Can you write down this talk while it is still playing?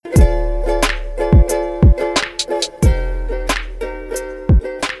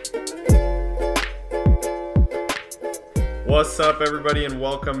What's up, everybody, and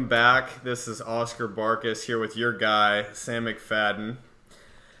welcome back. This is Oscar Barkus here with your guy, Sam McFadden.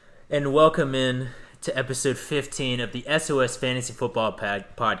 And welcome in to episode 15 of the SOS Fantasy Football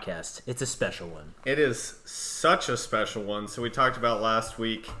Podcast. It's a special one. It is such a special one. So we talked about last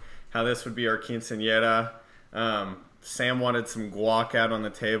week how this would be our quinceañera. Sam wanted some guac out on the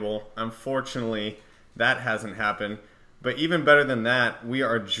table. Unfortunately, that hasn't happened. But even better than that, we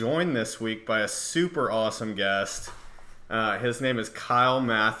are joined this week by a super awesome guest. His name is Kyle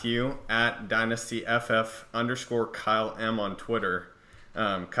Matthew at DynastyFF_Kyle M on Twitter.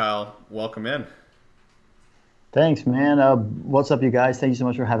 Kyle, welcome in. Thanks, man. What's up, you guys? Thank you so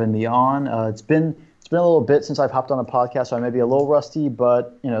much for having me on. It's been a little bit since I've hopped on a podcast, so I may be a little rusty,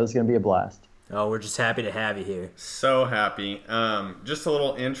 but this is going to be a blast. Oh, we're just happy to have you here. So happy. Just a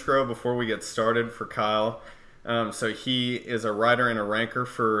little intro before we get started for Kyle. So he is a writer and a ranker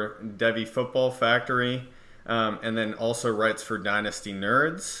for Devy Football Factory, and then also writes for Dynasty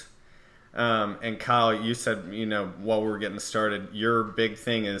Nerds. And Kyle, you said, while we were getting started, your big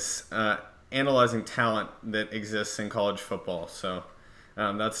thing is analyzing talent that exists in college football. So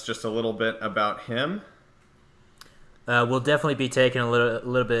that's just a little bit about him. We'll definitely be taking a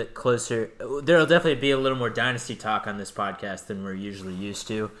little bit closer. There'll definitely be a little more Dynasty talk on this podcast than we're usually used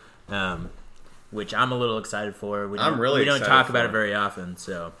to, which I'm a little excited for. We don't talk about it very often,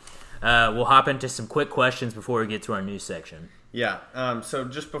 so we'll hop into some quick questions before we get to our news section. Yeah, so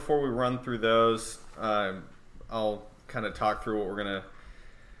just before we run through those, I'll kind of talk through what we're going to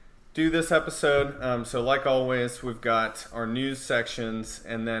do this episode. So like always, we've got our news sections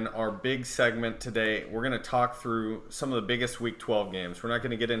and then our big segment today. We're going to talk through some of the biggest Week 12 games. We're not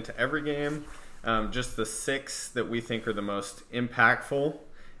going to get into every game, just the 6 that we think are the most impactful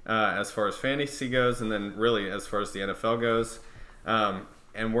as far as fantasy goes, and then really as far as the NFL goes.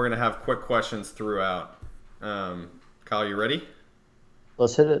 And we're going to have quick questions throughout. Kyle, you ready?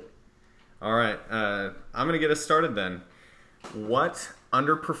 Let's hit it. All right. I'm going to get us started then. What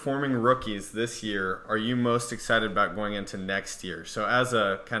underperforming rookies this year are you most excited about going into next year? So as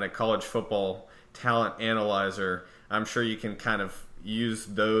a kind of college football talent analyzer, I'm sure you can kind of use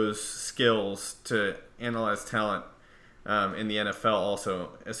those skills to analyze talent in the NFL also,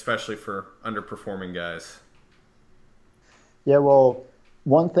 especially for underperforming guys. Yeah, well,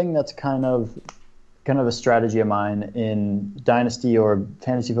 one thing that's kind of a strategy of mine in Dynasty or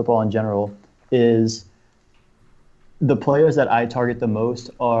fantasy football in general is the players that I target the most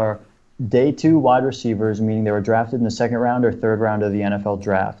are day 2 wide receivers, meaning they were drafted in the second round or third round of the NFL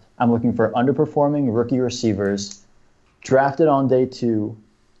draft. I'm looking for underperforming rookie receivers drafted on day 2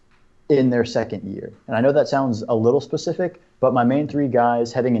 in their second year. And I know that sounds a little specific, but my main 3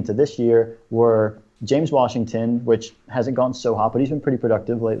 guys heading into this year were James Washington, which hasn't gone so hot, but he's been pretty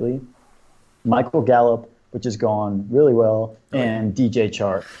productive lately. Michael Gallup, which has gone really well, and DJ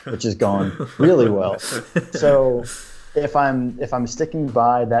Chark, which has gone really well. So if I'm sticking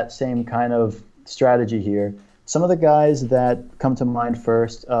by that same kind of strategy here, some of the guys that come to mind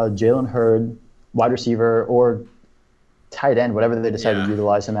first, Jalen Hurd, wide receiver, or tight end, whatever they decide to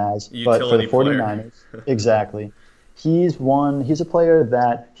utilize him as. But for the 49ers, exactly. He's a player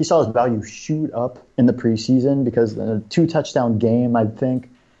that he saw his value shoot up in the preseason because a 2-touchdown game, I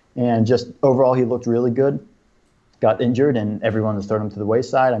think, and just overall he looked really good. Got injured, and everyone has thrown him to the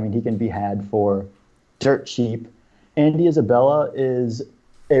wayside. I mean, he can be had for dirt cheap. Andy Isabella is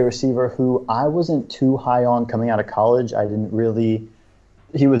a receiver who I wasn't too high on coming out of college.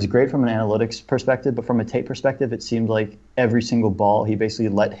 He was great from an analytics perspective, but from a tape perspective, it seemed like every single ball he basically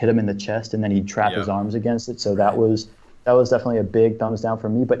hit him in the chest, and then he'd trap his arms against it. So that was definitely a big thumbs down for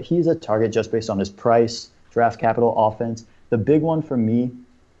me. But he's a target just based on his price, draft capital, offense. The big one for me,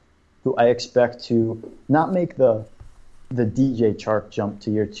 who I expect to not make the DJ Chark jump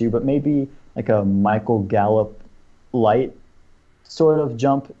to year 2, but maybe like a Michael Gallup light sort of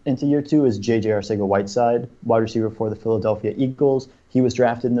jump into year 2, is J.J. Arcega-Whiteside, wide receiver for the Philadelphia Eagles. He was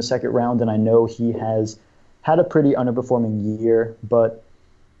drafted in the second round, and I know he has had a pretty underperforming year, but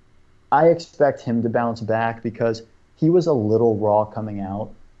I expect him to bounce back because he was a little raw coming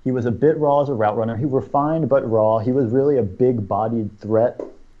out. He was a bit raw as a route runner. He refined but raw. He was really a big-bodied threat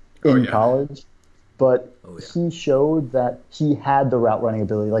in college, but he showed that he had the route running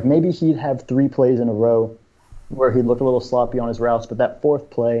ability. Like maybe he'd have 3 plays in a row where he'd look a little sloppy on his routes, but that 4th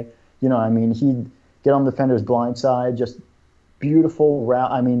play, he'd get on the defender's blind side, just beautiful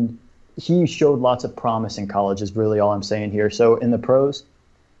route. I mean, he showed lots of promise in college is really all I'm saying here. So in the pros,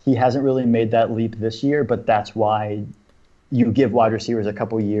 he hasn't really made that leap this year, but that's why you give wide receivers a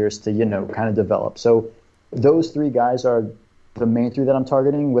couple years to, kind of develop. So those 3 guys are the main 3 that I'm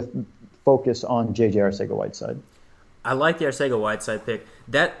targeting with focus on J.J. Arcega-Whiteside. I like the Arcega-Whiteside pick.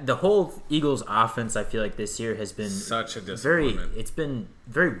 That the whole Eagles offense, I feel like this year has been such a disappointment. It's been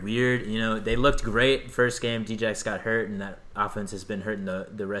very weird. You know, they looked great first game. Djax got hurt, and that offense has been hurting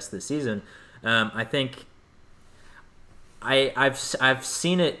the rest of the season. I think I've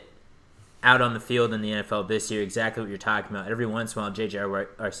seen it out on the field in the NFL this year. Exactly what you're talking about. Every once in a while, J.J.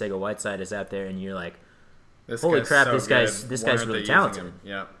 Arcega-Whiteside is out there, and you're like, holy crap, so this guy's really talented.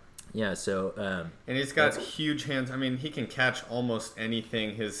 Yeah. Yeah, so and he's got huge hands. I mean, he can catch almost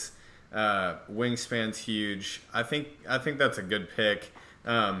anything. His wingspan's huge. I think that's a good pick.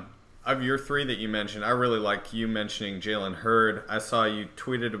 Of your three that you mentioned, I really like you mentioning Jalen Hurd. I saw you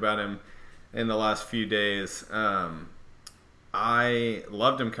tweeted about him in the last few days. I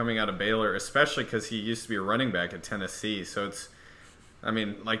loved him coming out of Baylor, especially because he used to be a running back at Tennessee. So it's, I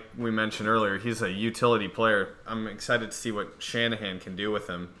mean, like we mentioned earlier, he's a utility player. I'm excited to see what Shanahan can do with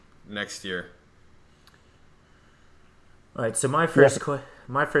him next year. All right, so my first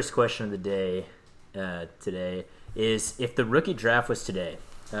question of the day today is, if the rookie draft was today,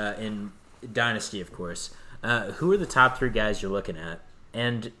 in Dynasty, of course, who are the top 3 guys you're looking at?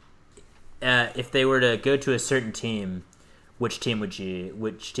 And if they were to go to a certain team, which team would you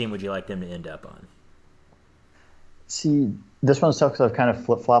like them to end up on? See, this one's tough because I've kind of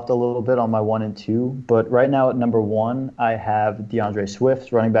flip-flopped a little bit on my 1 and 2. But right now at number 1, I have DeAndre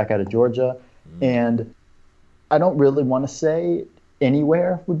Swift, running back out of Georgia. And I don't really want to say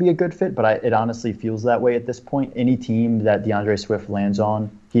anywhere would be a good fit, but it honestly feels that way at this point. Any team that DeAndre Swift lands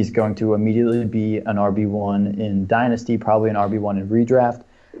on, he's going to immediately be an RB1 in Dynasty, probably an RB1 in redraft.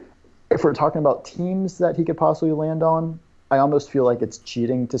 If we're talking about teams that he could possibly land on, I almost feel like it's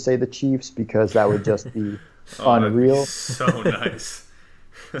cheating to say the Chiefs, because that would just be unreal. So nice.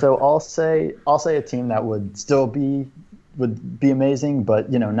 So I'll say a team that would be amazing,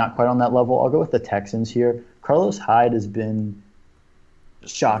 but not quite on that level. I'll go with the Texans here. Carlos Hyde has been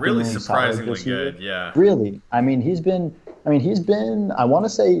shockingly really surprisingly solid this year. good. Yeah. Really. I want to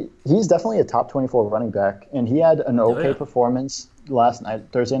say he's definitely a top 24 running back, and he had an okay performance last night,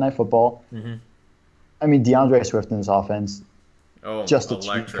 Thursday Night Football. Mm-hmm. I mean, DeAndre Swift in his offense, just a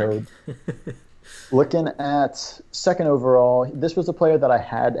cheat code. Looking at second overall, this was a player that I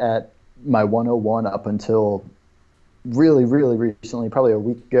had at my 101 up until really, really recently, probably a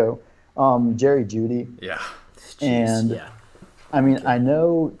week ago. Jerry Jeudy. Yeah. And yeah. I mean, I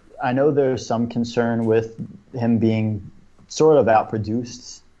know there's some concern with him being sort of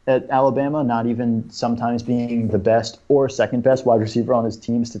outproduced at Alabama, not even sometimes being the best or second best wide receiver on his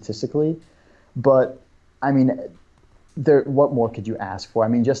team statistically. But I mean, what more could you ask for? I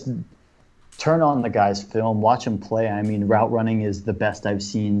mean, just turn on the guy's film, watch him play. I mean, route running is the best I've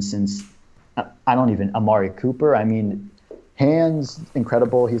seen since Amari Cooper. I mean, hands,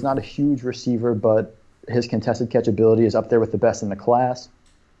 incredible. He's not a huge receiver, but his contested catch ability is up there with the best in the class.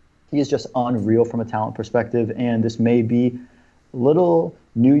 He is just unreal from a talent perspective, and this may be little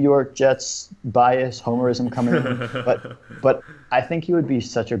New York Jets bias, homerism coming in, but I think he would be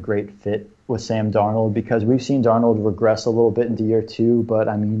such a great fit with Sam Darnold, because we've seen Darnold regress a little bit into year 2, but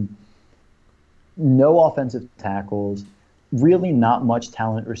I mean, no offensive tackles, really not much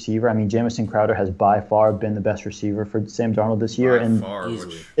talent receiver. I mean, Jamison Crowder has by far been the best receiver for Sam Darnold this year. And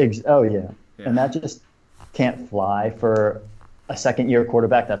that just can't fly for a second-year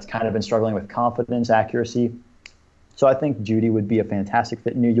quarterback that's kind of been struggling with confidence, accuracy. So I think Jeudy would be a fantastic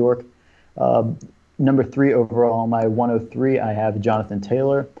fit in New York. Number 3 overall, my 103, I have Jonathan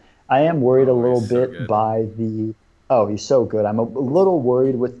Taylor. I am worried a little bit by the – he's so good. I'm a little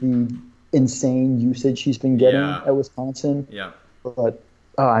worried with the insane usage he's been getting at Wisconsin. Yeah. But,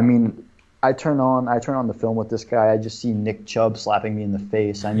 I mean, I turn on the film with this guy. I just see Nick Chubb slapping me in the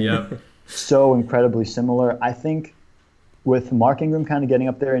face. I mean, so incredibly similar. I think with Mark Ingram kind of getting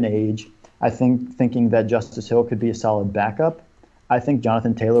up there in age, thinking that Justice Hill could be a solid backup, I think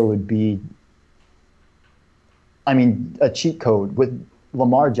Jonathan Taylor would be, a cheat code. With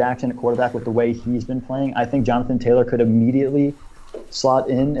Lamar Jackson at quarterback, with the way he's been playing, I think Jonathan Taylor could immediately slot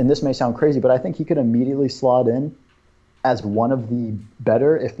in, and this may sound crazy, but I think he could immediately slot in as one of the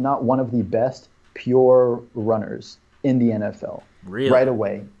better, if not one of the best, pure runners in the NFL. Really? Right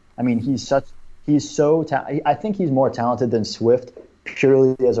away. I mean, I think he's more talented than Swift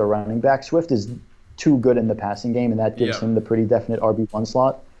purely as a running back. Swift is too good in the passing game, and that gives him the pretty definite RB1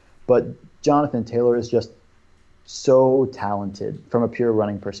 slot. But Jonathan Taylor is just so talented from a pure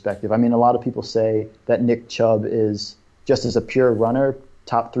running perspective. I mean, a lot of people say that Nick Chubb is, just as a pure runner,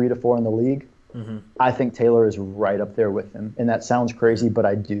 top 3 to 4 in the league. Mm-hmm. I think Taylor is right up there with him. And that sounds crazy, but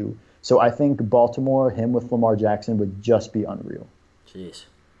I do. So I think Baltimore, him with Lamar Jackson, would just be unreal. Jeez.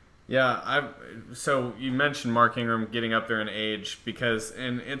 Yeah, so you mentioned Mark Ingram getting up there in age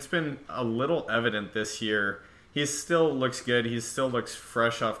and it's been a little evident this year. He still looks good. He still looks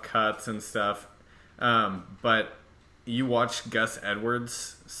fresh off cuts and stuff. But you watched Gus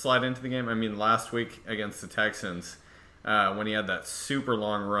Edwards slide into the game. I mean, last week against the Texans, when he had that super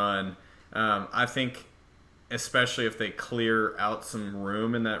long run, I think, especially if they clear out some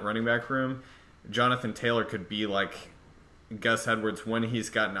room in that running back room, Jonathan Taylor could be like Gus Edwards when he's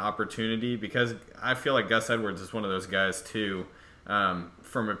got an opportunity, because I feel like Gus Edwards is one of those guys too,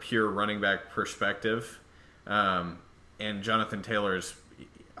 from a pure running back perspective. And Jonathan Taylor is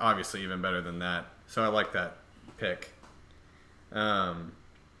obviously even better than that. So I like that pick. I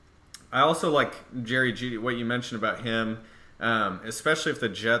also like Jerry Jeudy, what you mentioned about him, especially if the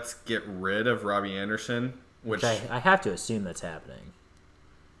Jets get rid of Robbie Anderson, which I have to assume that's happening.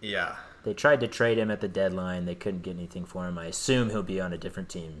 Yeah. They tried to trade him at the deadline. They couldn't get anything for him. I assume he'll be on a different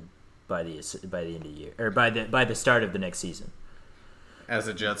team by the end of the year, or by the start of the next season. As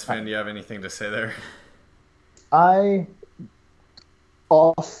a Jets fan, do you have anything to say there?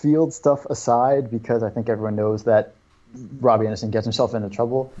 Off-field stuff aside, because I think everyone knows that Robbie Anderson gets himself into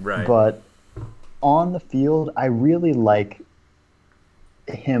trouble. Right. But on the field, I really like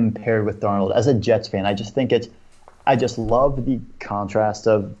him paired with Darnold. As a Jets fan, I just love the contrast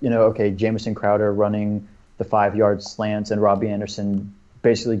of, Jamison Crowder running the 5-yard slants and Robbie Anderson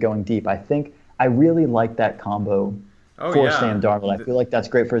basically going deep. I really like that combo for Sam Darnold. I feel like that's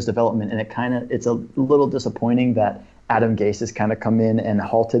great for his development, and it's a little disappointing that Adam Gase has kind of come in and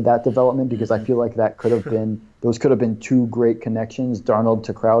halted that development, because I feel like those could have been two great connections, Darnold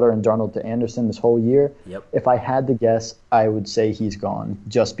to Crowder and Darnold to Anderson this whole year. Yep. If I had to guess, I would say he's gone,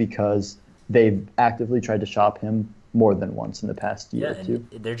 just because they've actively tried to shop him more than once in the past year or two.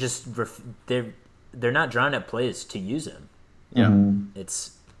 They're just they're not drawing up plays to use him. Yeah. Mm-hmm.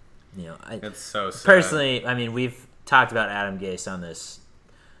 It's it's so sad. Personally, I mean, we've talked about Adam Gase on this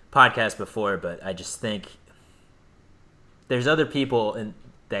podcast before, but I just think there's other people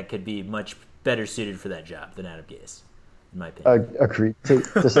that could be much better suited for that job than Adam Gase, in my opinion. Agreed.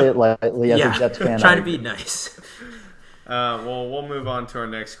 To say it lightly, as a Jets fan, trying to be nice. Well, we'll move on to our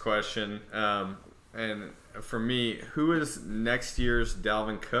next question. And for me, who is next year's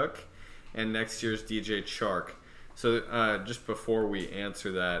Dalvin Cook and next year's DJ Chark? So just before we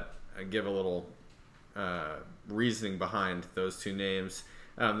answer that, I give a little reasoning behind those two names.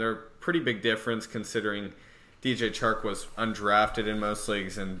 They're a pretty big difference, considering DJ Chark was undrafted in most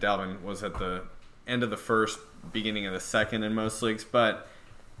leagues and Dalvin was at the end of the first, beginning of the second in most leagues. But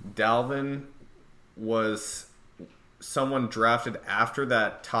Dalvin was someone drafted after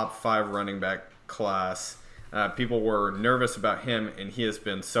that top 5 running back class. People were nervous about him, and he has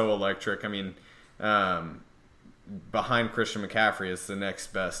been so electric. I mean, behind Christian McCaffrey is the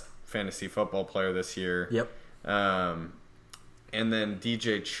next best fantasy football player this year. Yep. And then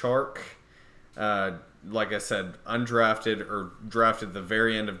DJ Chark, like I said, undrafted or drafted the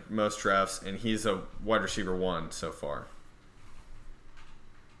very end of most drafts, and he's a wide receiver 1 so far.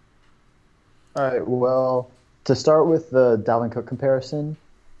 All right, well, to start with the Dalvin Cook comparison,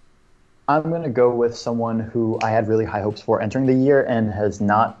 I'm going to go with someone who I had really high hopes for entering the year and has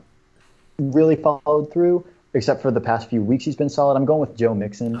not really followed through, except for the past few weeks he's been solid. I'm going with Joe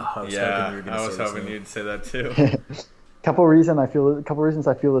Mixon. I was hoping you'd say that too. Couple reasons I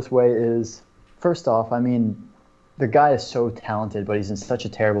feel this way is, first off, I mean, the guy is so talented, but he's in such a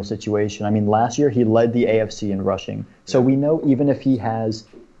terrible situation. I mean, last year he led the AFC in rushing. So we know even if he has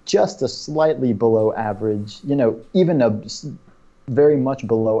just a slightly below average, even a very much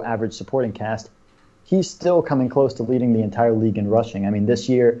below average supporting cast, he's still coming close to leading the entire league in rushing. I mean, this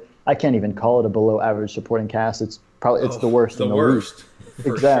year, I can't even call it a below average supporting cast. It's the worst in the worst, league.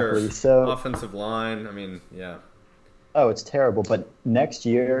 Exactly. Sure. So offensive line, I mean, yeah. Oh, it's terrible. But next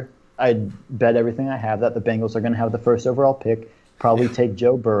year, I'd bet everything I have that the Bengals are going to have the first overall pick, probably take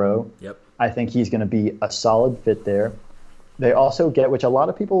Joe Burrow. Yep. I think he's going to be a solid fit there. They also get, which a lot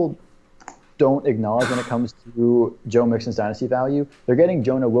of people don't acknowledge when it comes to Joe Mixon's dynasty value, they're getting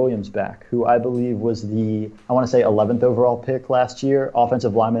Jonah Williams back, who I believe was the, 11th overall pick last year,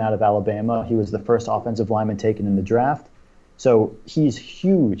 offensive lineman out of Alabama. He was the first offensive lineman taken in the draft. So he's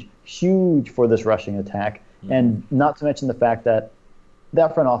huge for this rushing attack. Mm-hmm. And not to mention the fact that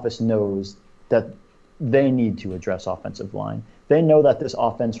front office knows that they need to address offensive line. They know that this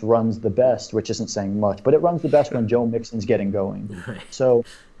offense runs the best, which isn't saying much, but it runs the best when Joe Mixon's getting going. Right. So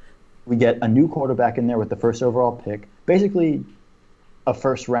we get a new quarterback in there with the first overall pick, basically a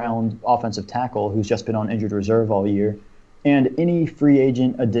first-round offensive tackle who's just been on injured reserve all year, and any free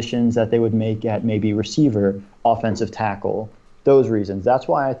agent additions that they would make at maybe receiver, offensive tackle, those reasons. That's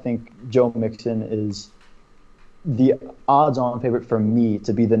why I think Joe Mixon is the odds-on favorite for me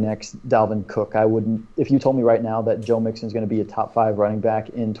to be the next Dalvin Cook. I wouldn't, if you told me right now that Joe Mixon is going to be a top 5 running back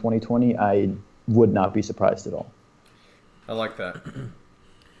in 2020, I would not be surprised at all. I like that.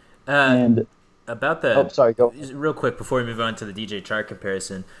 And about the sorry, go. Real quick before we move on to the DJ Chark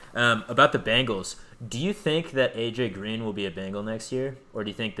comparison, about the Bengals, do you think that AJ Green will be a Bengal next year, or do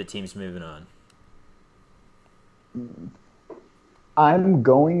you think the team's moving on? I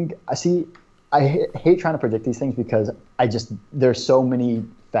hate trying to predict these things because there's so many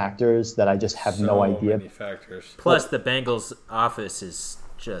factors that I just have no idea. So many factors. Plus, the Bengals office is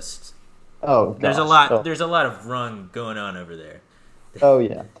just there's a lot of rung going on over there. Oh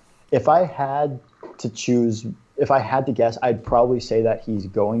yeah. If I had to guess, I'd probably say that he's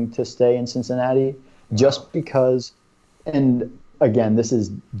going to stay in Cincinnati just because, and again, this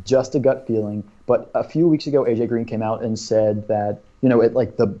is just a gut feeling, but a few weeks ago, AJ Green came out and said that,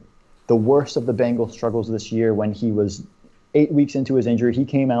 the worst of the Bengals struggles this year, when he was 8 weeks into his injury, he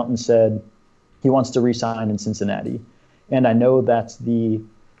came out and said he wants to re-sign in Cincinnati. And I know that's the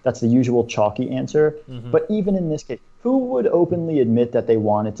usual chalky answer, but even in this case, who would openly admit that they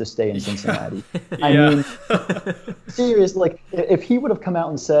wanted to stay in Cincinnati? I mean, seriously, if he would have come out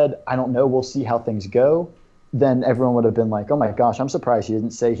and said, I don't know, we'll see how things go, then everyone would have been like, oh my gosh, I'm surprised he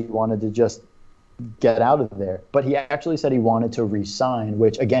didn't say he wanted to just get out of there. But he actually said he wanted to re-sign,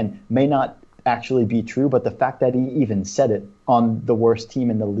 which, again, may not actually be true, but the fact that he even said it on the worst team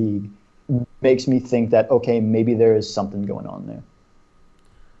in the league makes me think that, okay, maybe there is something going on there.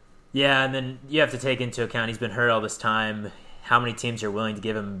 Yeah, and then you have to take into account he's been hurt all this time. How many teams are willing to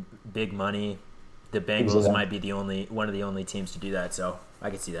give him big money? The Bengals might be one of the only teams to do that, so I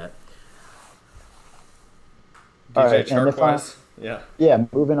could see that. DJ Chark-wise? Yeah,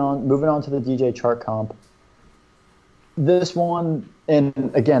 moving on to the DJ Chark comp. This one,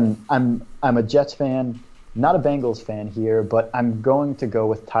 and again, I'm a Jets fan, not a Bengals fan here, but I'm going to go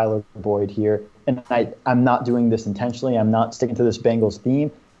with Tyler Boyd here. And I'm not doing this intentionally. I'm not sticking to this Bengals theme.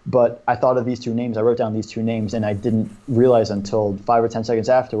 But I thought of these two names. I wrote down these two names, and I didn't realize until 5 or 10 seconds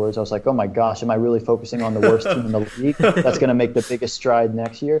afterwards. I was like, oh my gosh, am I really focusing on the worst team in the league that's going to make the biggest stride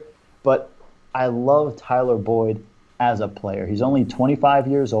next year? But I love Tyler Boyd as a player. He's only 25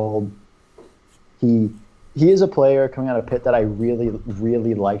 years old. He is a player coming out of Pitt that I really,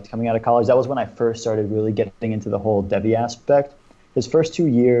 really liked coming out of college. That was when I first started really getting into the whole Devy aspect. His first 2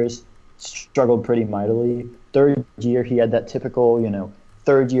 years struggled pretty mightily. Third year, he had that typical,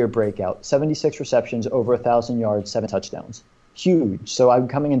 third-year breakout, 76 receptions, over 1,000 yards, 7 touchdowns. Huge. So I'm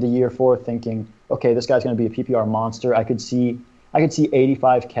coming into year 4 thinking, okay, this guy's going to be a PPR monster. I could see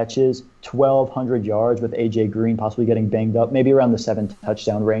 85 catches, 1,200 yards with AJ Green possibly getting banged up, maybe around the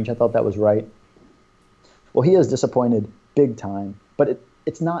 7-touchdown range. I thought that was right. Well, he has disappointed big time, but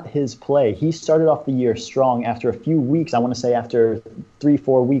it's not his play. He started off the year strong. After a few weeks, I want to say after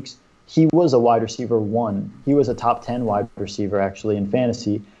 3-4 weeks, he was a wide receiver 1. He was a top 10 wide receiver, actually, in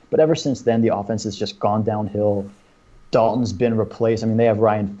fantasy. But ever since then, the offense has just gone downhill. Dalton's been replaced. I mean, they have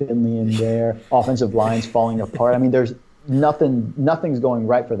Ryan Finley in there. Offensive line's falling apart. I mean, there's nothing's going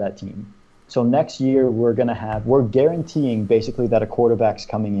right for that team. So next year, we're guaranteeing basically that a quarterback's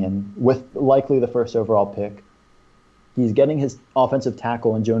coming in with likely the first overall pick. He's getting his offensive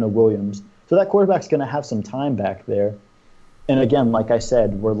tackle in Jonah Williams. So that quarterback's going to have some time back there. And again, like I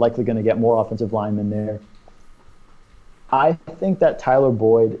said, we're likely going to get more offensive linemen there. I think that Tyler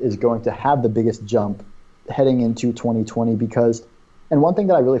Boyd is going to have the biggest jump heading into 2020 because, and one thing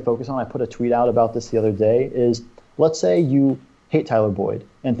that I really focus on, I put a tweet out about this the other day, is let's say you hate Tyler Boyd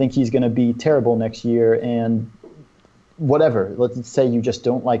and think he's going to be terrible next year and whatever. Let's say you just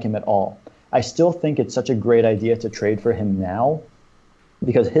don't like him at all. I still think it's such a great idea to trade for him now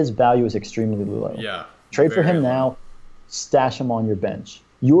because his value is extremely low. Yeah. Trade for him now. Stash him on your bench.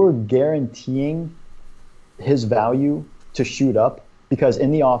 You're guaranteeing his value to shoot up because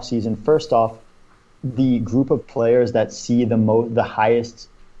in the offseason, first off, the group of players that see the highest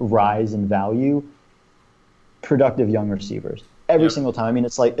rise in value, productive young receivers. Every single time. I mean,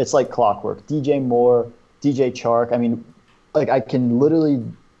 it's like clockwork. DJ Moore, DJ Chark. I mean, like I can literally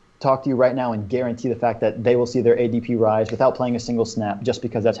talk to you right now and guarantee the fact that they will see their ADP rise without playing a single snap just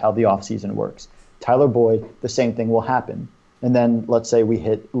because that's how the offseason works. Tyler Boyd, the same thing will happen. And then let's say we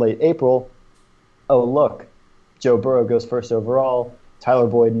hit late April. Oh, look, Joe Burrow goes first overall. Tyler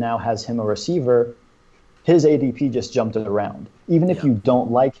Boyd now has him a receiver. His ADP just jumped around. Even if you don't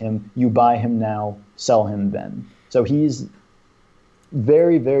like him, you buy him now, sell him then. So he's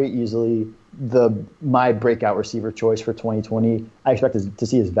very, very easily my breakout receiver choice for 2020. I expect to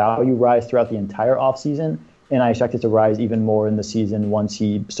see his value rise throughout the entire offseason. and I expect it to rise even more in the season once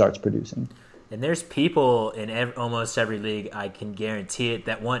he starts producing. And there's people in almost every league, I can guarantee it,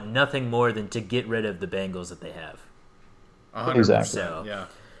 that want nothing more than to get rid of the Bengals that they have. 100%. Exactly. So, Yeah.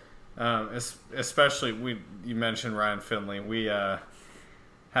 Especially you mentioned Ryan Finley. We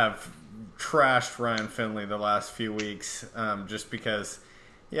have trashed Ryan Finley the last few weeks, just because.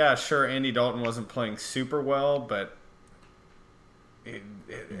 Yeah, sure. Andy Dalton wasn't playing super well, but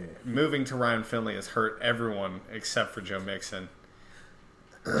moving to Ryan Finley has hurt everyone except for Joe Mixon.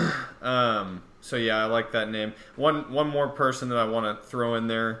 So yeah, I like that name. One more person that I want to throw in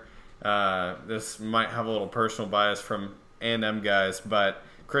there. This might have a little personal bias from A&M guys, but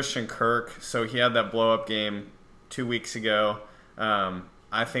Christian Kirk. So he had that blow up game 2 weeks ago.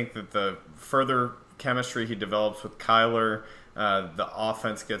 I think that the further chemistry he develops with Kyler, the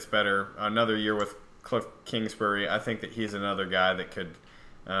offense gets better. Another year with Cliff Kingsbury, I think that he's another guy that could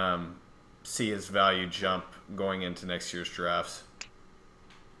see his value jump going into next year's drafts.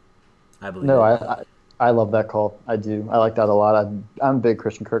 I believe No, it. I love that call. I do. I like that a lot. I'm a big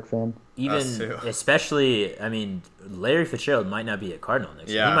Christian Kirk fan. Even especially, I mean, Larry Fitzgerald might not be a Cardinal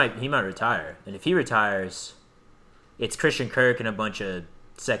next year. He might retire, and if he retires, it's Christian Kirk and a bunch of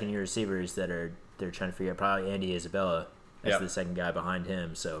second-year receivers they're trying to figure out. Probably Andy Isabella as the second guy behind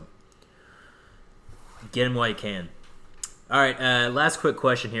him. So get him while you can. All right, last quick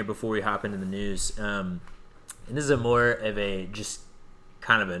question here before we hop into the news, and this is more of a just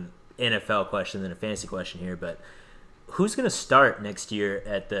kind of an NFL question than a fantasy question here, but who's going to start next year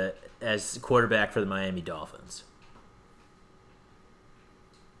as quarterback for the Miami Dolphins?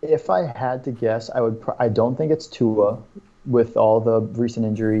 If I had to guess, I don't think it's Tua with all the recent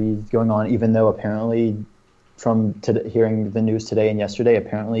injuries going on, even though apparently from hearing the news today and yesterday,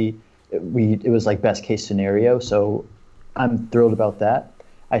 apparently it was like best case scenario. So I'm thrilled about that.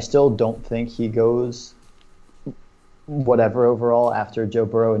 I still don't think he goes whatever overall after Joe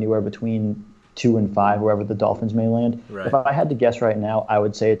Burrow, anywhere between 2 and 5, wherever the Dolphins may land. Right. If I had to guess right now, I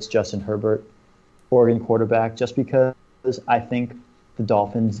would say it's Justin Herbert, Oregon quarterback, just because I think the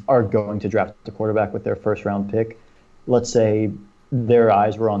Dolphins are going to draft the quarterback with their first round pick. Let's say their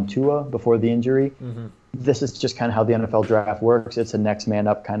eyes were on Tua before the injury. Mm-hmm. This is just kind of how the NFL draft works. It's a next man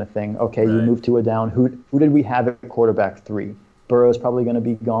up kind of thing. Okay, right. You move Tua down. Who did we have at quarterback 3? Burrow's probably going to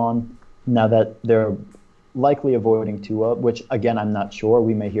be gone now that they're likely avoiding Tua, which, again, I'm not sure.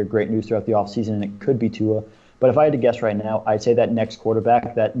 We may hear great news throughout the offseason, and it could be Tua. But if I had to guess right now, I'd say that next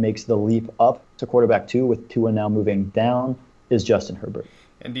quarterback that makes the leap up to quarterback 2 with Tua now moving down is Justin Herbert.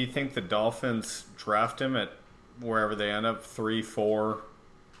 And do you think the Dolphins draft him at wherever they end up, 3, 4?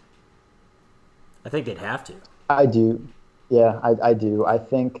 I think they'd have to. I do. Yeah, I do. I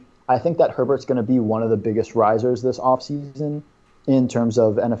think that Herbert's going to be one of the biggest risers this offseason in terms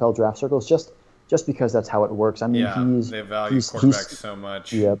of NFL draft circles, just because that's how it works. I mean, they value quarterbacks so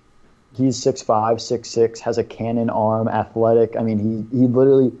much. Yep. He's 6'5", 6'6", has a cannon arm, athletic. I mean,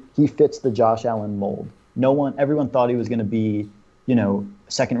 he fits the Josh Allen mold. Everyone thought he was going to be,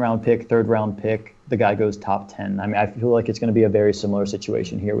 second round pick, third round pick. The guy goes top 10. I mean, I feel like it's going to be a very similar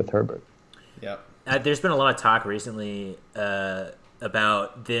situation here with Herbert. Yep. There's been a lot of talk recently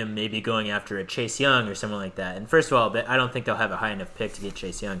about them maybe going after a Chase Young or someone like that. And first of all, I don't think they'll have a high enough pick to get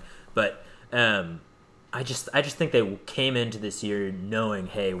Chase Young. But I just think they came into this year knowing,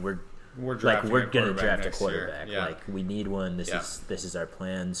 hey, we're going to draft a quarterback. Yeah. Like, we need one. This is our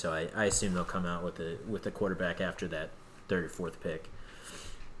plan. So I assume they'll come out with a quarterback after that third or fourth pick.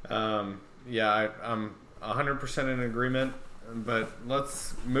 I'm 100% in agreement. But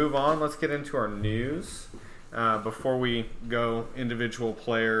let's move on. Let's get into our news. Before we go individual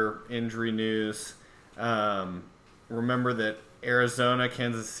player injury news, remember that Arizona,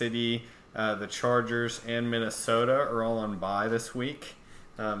 Kansas City, the Chargers, and Minnesota are all on bye this week.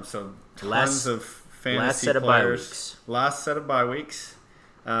 So tons of fantasy players. Last set of bye weeks.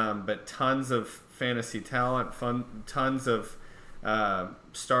 But tons of fantasy talent, tons of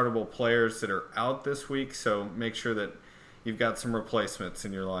startable players that are out this week. So make sure that you've got some replacements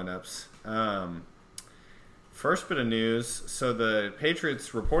in your lineups. First bit of news. So the Patriots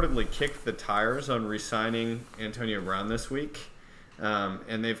reportedly kicked the tires on re-signing Antonio Brown this week.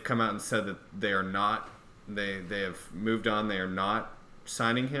 And they've come out and said that they are not. They have moved on. They are not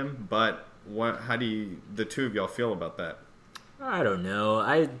signing him. But how do the two of y'all feel about that? I don't know.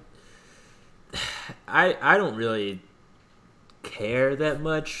 I don't really care that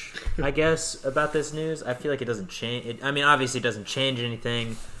much, I guess, about this news. I feel like it doesn't change. Obviously it doesn't change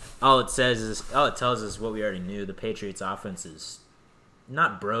anything. All it tells us what we already knew. The Patriots' offense is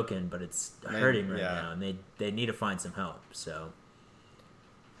not broken, but it's hurting right now, and they need to find some help. So,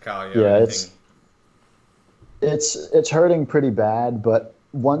 Kyle, It's hurting pretty bad, but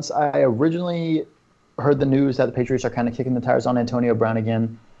once I originally heard the news that the Patriots are kind of kicking the tires on Antonio Brown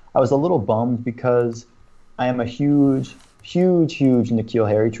again, I was a little bummed because I am a huge N'Keal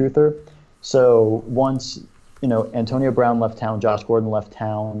Harry truther. So once Antonio Brown left town, Josh Gordon left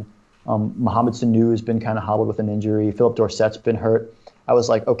town, Mohamed Sanu's been kind of hobbled with an injury, Philip Dorsett's been hurt. I was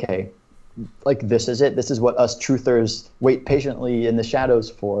like, okay, like this is it. This is what us truthers wait patiently in the shadows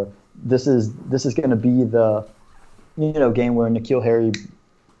for. This is going to be the game where N'Keal Harry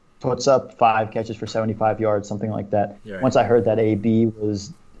puts up 5 catches for 75 yards, something like that. Right. Once I heard that AB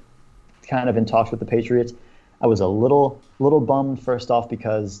was kind of in talks with the Patriots, I was a little bummed first off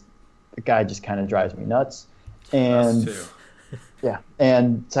because the guy just kind of drives me nuts, and Us too. yeah,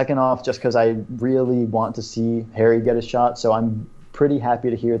 and second off just because I really want to see Harry get a shot. So I'm pretty happy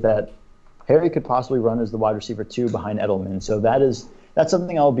to hear that Harry could possibly run as the wide receiver 2 behind Edelman. So that's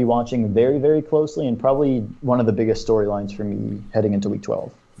something I'll be watching very, very closely, and probably one of the biggest storylines for me heading into Week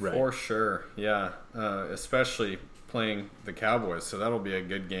 12. Right. For sure, yeah. Especially playing the Cowboys, so that'll be a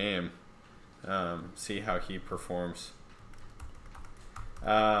good game. See how he performs.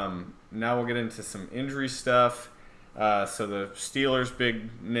 Now we'll get into some injury stuff. So the Steelers'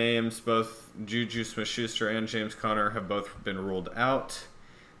 big names, both Juju Smith-Schuster and James Conner, have both been ruled out.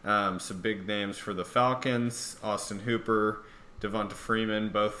 Some big names for the Falcons: Austin Hooper, Devonta Freeman,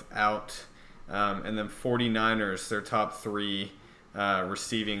 both out. And then 49ers, their top 3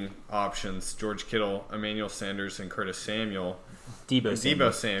 receiving options: George Kittle, Emmanuel Sanders, and Curtis Samuel.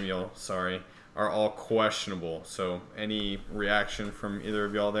 Deebo Samuel, sorry, are all questionable. So any reaction from either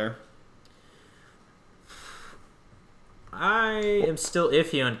of y'all there? I am still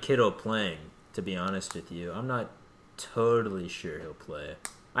iffy on Kittle playing, to be honest with you. I'm not totally sure he'll play.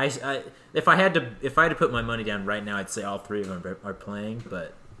 If I had to put my money down right now, I'd say all 3 of them are playing,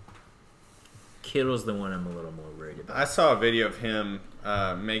 but Kittle's the one I'm a little more worried about. I saw a video of him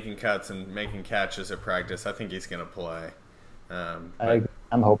making cuts and making catches at practice. I think he's going to play.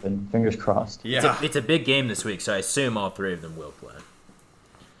 I'm hoping, fingers crossed. Yeah. It's a big game this week, so I assume all 3 of them will play.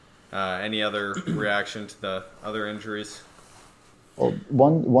 Any other reaction to the other injuries? Well,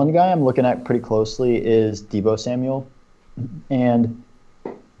 one guy I'm looking at pretty closely is Deebo Samuel, and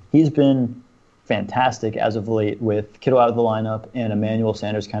he's been fantastic as of late with Kittle out of the lineup and Emmanuel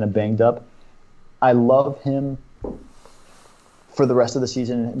Sanders kind of banged up. I love him for the rest of the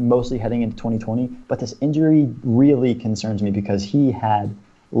season, mostly heading into 2020, but this injury really concerns me because he had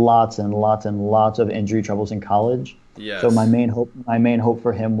lots and lots and lots of injury troubles in college. Yes. So my main hope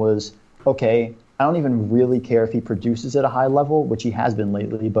for him was, okay, I don't even really care if he produces at a high level, which he has been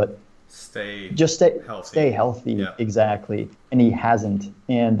lately, but stay healthy. Yeah. Exactly. And he hasn't.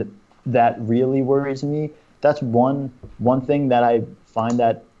 And that really worries me. That's one thing that I find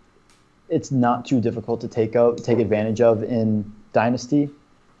that it's not too difficult to take advantage of in Dynasty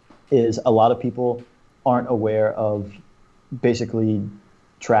is a lot of people aren't aware of basically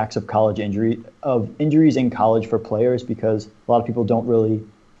tracks of injuries in college for players because a lot of people don't really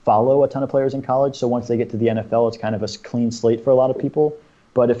follow a ton of players in college. So once they get to the NFL, it's kind of a clean slate for a lot of people.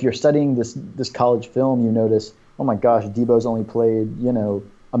 But if you're studying this college film, you notice, oh my gosh, Deebo's only played,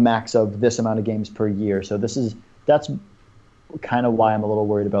 a max of this amount of games per year. So that's kind of why I'm a little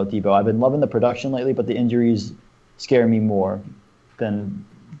worried about Deebo. I've been loving the production lately, but the injuries scare me more than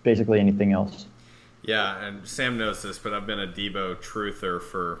basically anything else. Yeah, and Sam knows this, but I've been a Deebo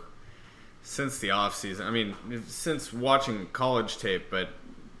truther since the offseason. I mean, since watching college tape, but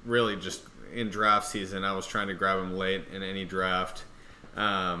really just in draft season, I was trying to grab him late in any draft.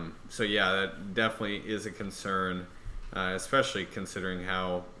 So yeah, that definitely is a concern, especially considering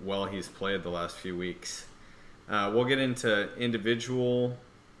how well he's played the last few weeks. We'll get into individual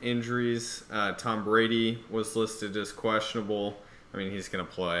injuries. Tom Brady was listed as questionable. I mean, he's going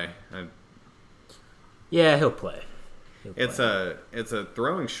to play. Yeah, he'll play. It's a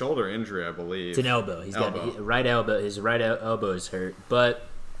throwing shoulder injury, I believe. It's an elbow. He's got a right elbow. His right elbow is hurt, but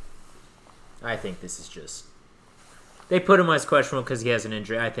I think this is just they put him as questionable because he has an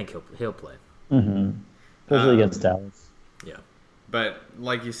injury. I think he'll play. Mm-hmm. Especially against Dallas. Yeah. But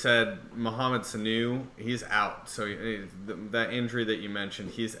like you said, Mohamed Sanu, he's out. So that injury that you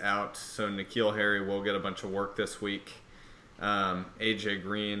mentioned, he's out. So N'Keal Harry will get a bunch of work this week. AJ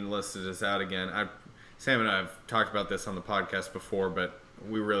Green listed as out again. Sam and I have talked about this on the podcast before, but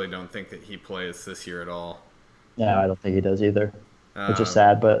we really don't think that he plays this year at all. No, I don't think he does either, which is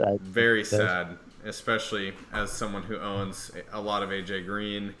sad. But very sad, especially as someone who owns a lot of AJ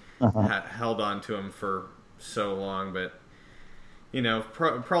Green, held on to him for so long. But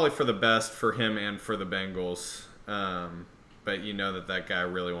probably for the best for him and for the Bengals. But that guy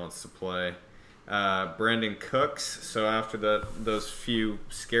really wants to play. Brandon Cooks. So after those few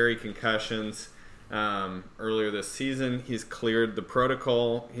scary concussions earlier this season, he's cleared the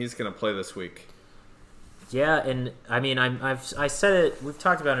protocol. He's going to play this week. Yeah, and I mean, I said it. We've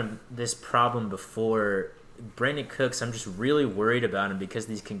talked about this problem before. Brandon Cooks, I'm just really worried about him because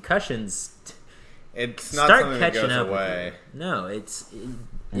these concussions It's not start something that catching goes up away. with you. No,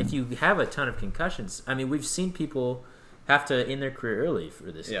 if you have a ton of concussions. I mean, we've seen people have to end their career early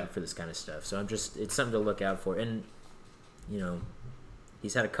for this kind of stuff. So it's something to look out for. And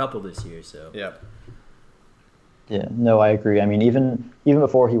he's had a couple this year. So Yeah. Yeah, no, I agree. I mean, even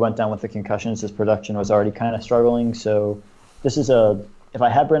before he went down with the concussions, his production was already kind of struggling. So this is if I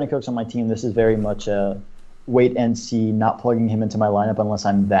had Brandon Cooks on my team, this is very much a wait and see, not plugging him into my lineup unless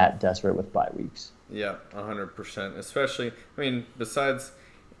I'm that desperate with bye weeks. Yeah, 100%. Especially, I mean, besides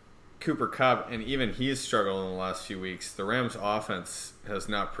Cooper Kupp, and even he's struggled in the last few weeks, the Rams' offense has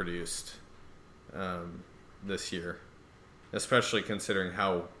not produced this year, especially considering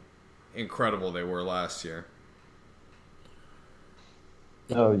how incredible they were last year.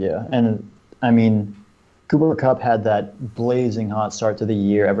 Oh, yeah. And, I mean, Cooper Kupp had that blazing hot start to the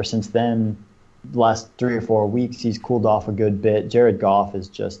year. Ever since then, last 3 or 4 weeks, he's cooled off a good bit. Jared Goff is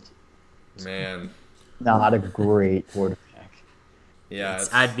just not a great quarterback. Yeah,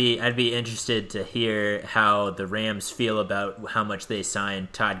 I'd be interested to hear how the Rams feel about how much they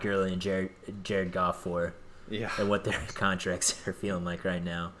signed Todd Gurley and Jared Goff for, and what their contracts are feeling like right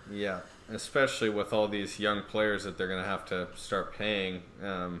now. Yeah, especially with all these young players that they're going to have to start paying.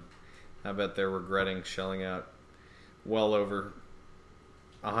 I bet they're regretting shelling out well over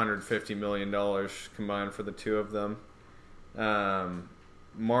 $150 million combined for the two of them.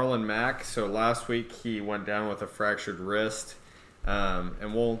 Marlon Mack, so last week he went down with a fractured wrist.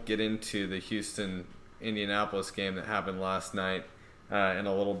 And we'll get into the Houston-Indianapolis game that happened last night in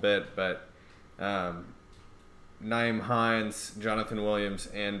a little bit. But Nyheim Hines, Jonathan Williams,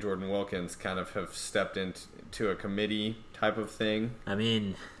 and Jordan Wilkins kind of have stepped into a committee type of thing. I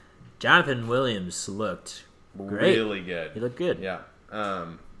mean, Jonathan Williams looked great. Really good. He looked good. Yeah.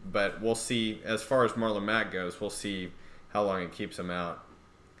 But we'll see. As far as Marlon Mack goes, we'll see how long it keeps him out.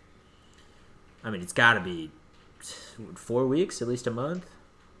 I mean, it's got to be 4 weeks, at least a month.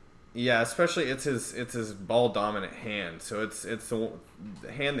 Yeah, especially it's his ball dominant hand. So it's the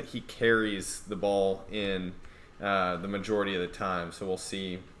hand that he carries the ball in the majority of the time. So we'll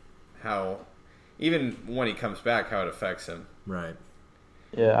see how, even when he comes back, how it affects him. Right.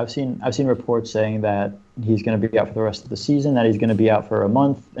 Yeah, I've seen reports saying that he's going to be out for the rest of the season, that he's going to be out for a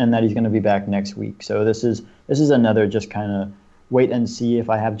month, and that he's going to be back next week. So this is another just kind of wait and see. If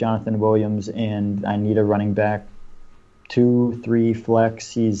I have Jonathan Williams and I need a running back 2, 3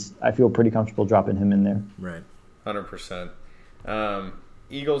 flex, I feel pretty comfortable dropping him in there. Right. 100%.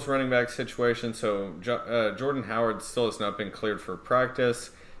 Eagles running back situation. So Jordan Howard still has not been cleared for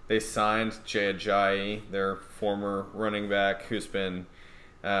practice. They signed Jay Ajayi, their former running back, who's been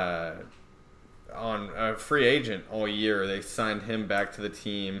on a free agent all year. They signed him back to the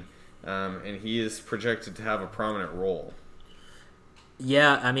team, and he is projected to have a prominent role.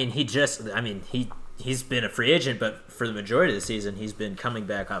 Yeah, I mean, he's been a free agent, but for the majority of the season, he's been coming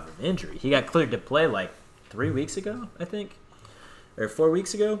back off of injury. He got cleared to play like 3 weeks ago, I think, or 4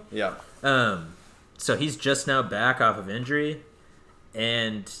 weeks ago. Yeah. So he's just now back off of injury,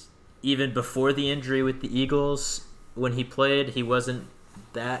 and even before the injury with the Eagles, when he played, he wasn't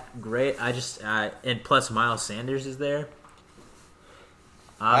that great. And plus Miles Sanders is there.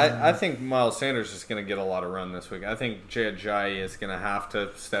 I think Miles Sanders is going to get a lot of run this week. I think Jay Ajayi is going to have to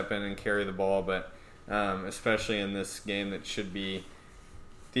step in and carry the ball, but especially in this game that should be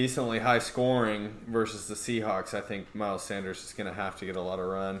decently high scoring versus the Seahawks, I think Miles Sanders is going to have to get a lot of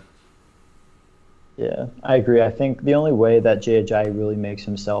run. Yeah, I agree. I think the only way that Jay Ajayi really makes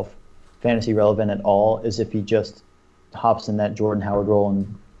himself fantasy relevant at all is if he just hops in that Jordan Howard role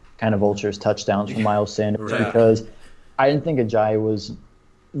and kind of vultures touchdowns from Miles Sanders, Right. Because I didn't think Ajayi was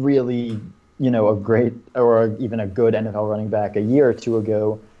really, a great or even a good NFL running back a year or two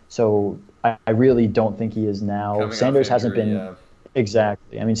ago. So I really don't think he is now. Coming Sanders off hasn't injury, been yeah.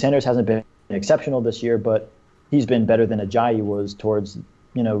 exactly. I mean, Sanders hasn't been exceptional this year, but he's been better than Ajayi was towards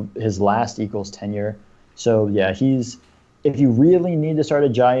his last Eagles tenure. So yeah, if you really need to start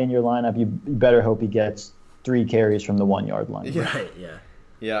Ajayi in your lineup, you better hope he gets 3 carries from the 1 yard line. Yeah. Right, yeah.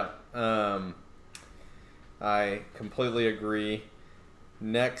 Yeah. I completely agree.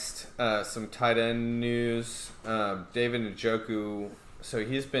 Next, some tight end news. David Njoku, so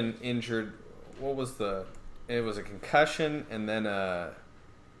he's been injured. It was a concussion and then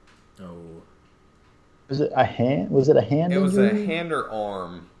Was it a hand? Was it a hand it was injury? a hand or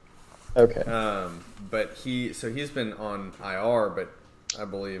arm. Okay. But he's been on IR, but I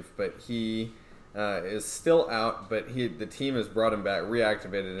believe, but he is still out. But the team has brought him back,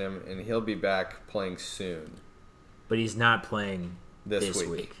 reactivated him, and he'll be back playing soon. But he's not playing this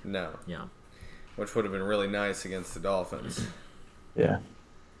week. No. Yeah. Which would have been really nice against the Dolphins. Yeah.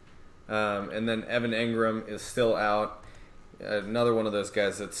 And then Evan Engram is still out. Another one of those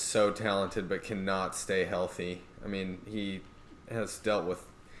guys that's so talented but cannot stay healthy. I mean, he has dealt with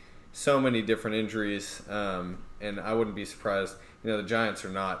so many different injuries, and I wouldn't be surprised. The Giants are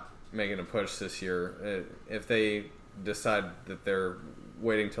not making a push this year. If they decide that they're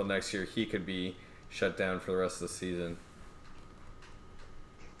waiting till next year, he could be shut down for the rest of the season.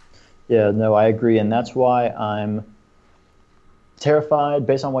 Yeah, no, I agree, and that's why I'm terrified.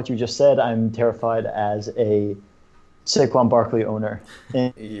 Based on what you just said, I'm terrified as a Saquon Barkley owner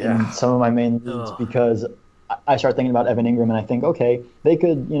in some of my main leagues because I start thinking about Evan Engram and I think, okay, they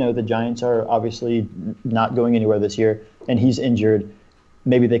could, the Giants are obviously not going anywhere this year, and he's injured.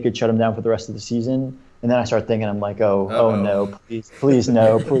 Maybe they could shut him down for the rest of the season. And then I start thinking, I'm like, oh no, please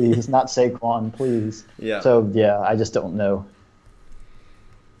no, please, not Saquon, please. Yeah. So, yeah, I just don't know.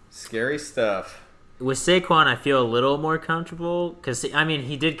 Scary stuff. With Saquon, I feel a little more comfortable because,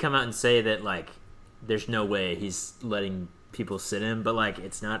 he did come out and say that, there's no way he's letting people sit him, but,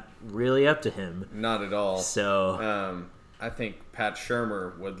 it's not really up to him. Not at all. So I think Pat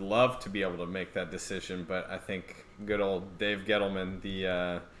Shurmur would love to be able to make that decision, but I think good old Dave Gettleman,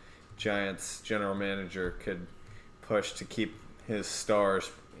 the Giants general manager, could push to keep his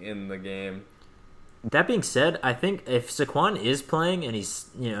stars in the game. That being said, I think if Saquon is playing and he's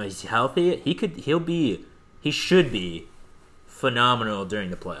healthy, he should be phenomenal during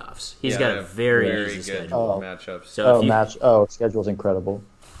the playoffs. He's got a very easy good schedule. Matchups. So schedule's incredible.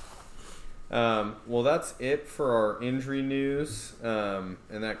 Well, that's it for our injury news, and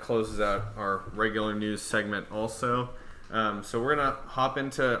that closes out our regular news segment also. So we're going to hop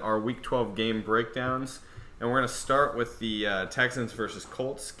into our Week 12 game breakdowns, and we're going to start with the Texans versus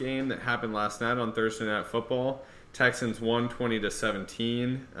Colts game that happened last night on Thursday Night Football. Texans won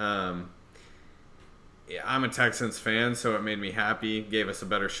 20-17. I'm a Texans fan, so it made me happy. Gave us a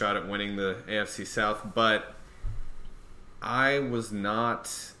better shot at winning the AFC South, but I was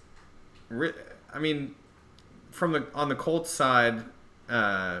not. On the Colts side,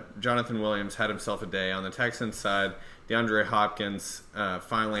 Jonathan Williams had himself a day. On the Texans side, DeAndre Hopkins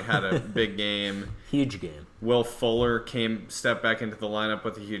finally had a big game. Huge game. Will Fuller stepped back into the lineup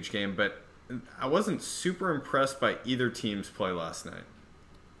with a huge game, but I wasn't super impressed by either team's play last night.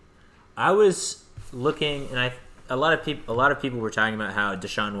 I was looking, and a lot of people were talking about how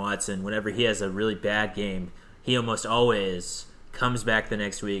Deshaun Watson, whenever he has a really bad game, he almost always comes back the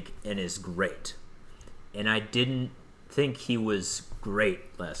next week and is great. And I didn't think he was great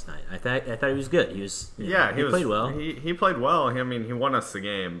last night. I thought he was good. He was he played well. He played well. He won us the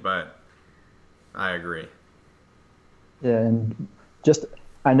game, but I agree. Yeah, and just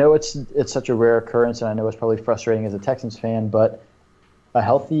I know it's such a rare occurrence, and I know it's probably frustrating as a Texans fan, but a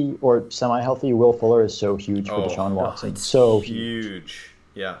healthy or semi-healthy Will Fuller is so huge for Deshaun Watson. It's so huge.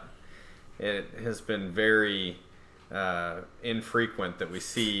 Yeah, it has been very infrequent that we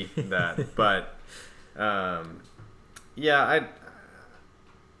see that, but I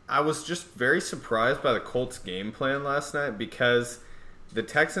was just very surprised by the Colts game plan last night because the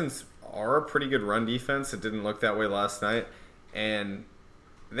Texans are a pretty good run defense. It didn't look that way last night, and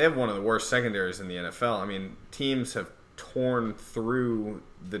they have one of the worst secondaries in the NFL. Teams have torn through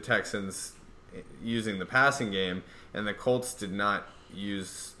the Texans using the passing game, and the Colts did not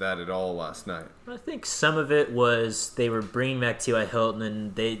use that at all last night. I think some of it was they were bringing back T.Y. Hilton,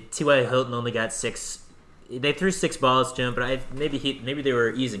 and T.Y. Hilton only got 6. They threw 6 balls to him, but maybe they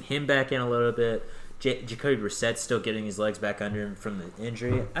were easing him back in a little bit. Jacoby Brissett's still getting his legs back under him from the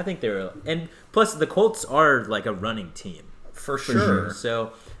injury. I think they were, and plus the Colts are like a running team for sure.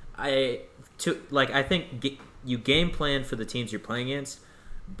 So I think you game plan for the teams you're playing against,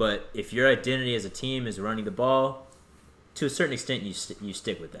 but if your identity as a team is running the ball, to a certain extent you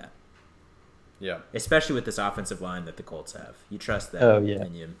stick with that. Yeah. Especially with this offensive line that the Colts have. You trust that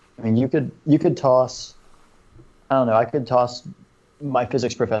opinion. You could toss, I don't know, I could toss my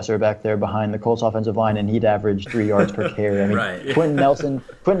physics professor back there behind the Colts offensive line and he'd average 3 yards per carry. Right. Quentin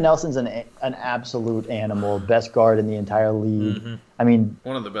Nelson's an absolute animal, best guard in the entire league. Mm-hmm.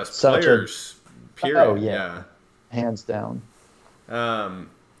 One of the best players, period. Oh, yeah. Hands down.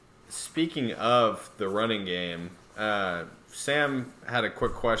 Speaking of the running game, Sam had a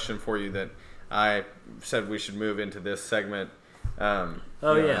quick question for you that I said we should move into this segment.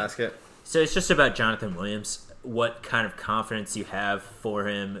 Ask it? So it's just about Jonathan Williams. what kind of confidence you have for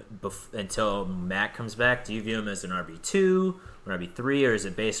him until Matt comes back. Do you view him as an RB2 or RB3, or is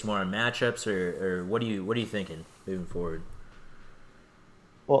it based more on matchups, or what are you thinking moving forward?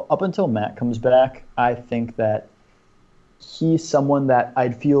 Well, up until Matt comes back, I think that he's someone that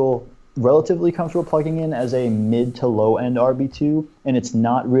I'd feel relatively comfortable plugging in as a mid to low end RB2, and it's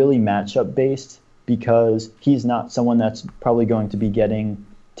not really matchup based because he's not someone that's probably going to be getting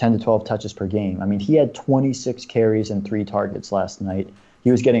 10 to 12 touches per game. I mean, he had 26 carries and 3 targets last night.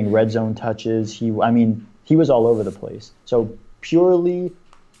 He was getting red zone touches. He was all over the place. So purely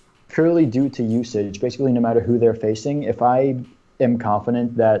due to usage, basically no matter who they're facing, if I am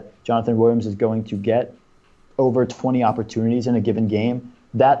confident that Jonathan Williams is going to get over 20 opportunities in a given game,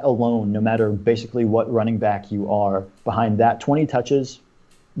 that alone, no matter basically what running back you are, behind that 20 touches,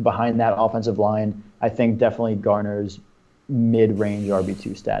 behind that offensive line, I think definitely garners mid-range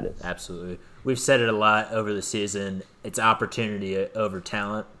RB2 status. Absolutely. We've said it a lot over the season. It's opportunity over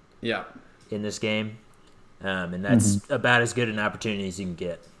talent in this game. And that's about as good an opportunity as you can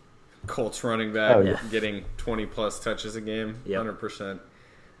get. Colts running back getting 20-plus touches a game, 100%.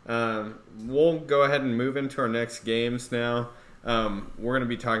 We'll go ahead and move into our next games now. We're going to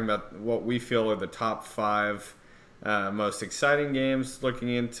be talking about what we feel are the top 5 most exciting games looking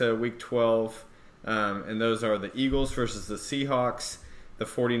into Week 12. And those are the Eagles versus the Seahawks, the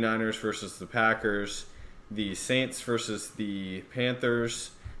 49ers versus the Packers, the Saints versus the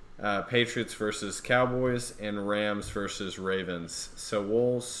Panthers, Patriots versus Cowboys, and Rams versus Ravens. So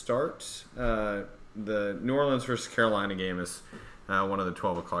we'll start. The New Orleans versus Carolina game is one of the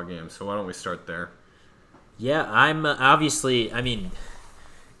 12 o'clock games. So why don't we start there? Yeah, I'm obviously, Alvin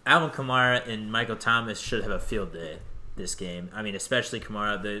Kamara and Michael Thomas should have a field day this game. I mean, especially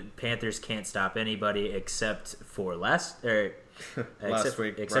Kamara. The Panthers can't stop anybody except for last week,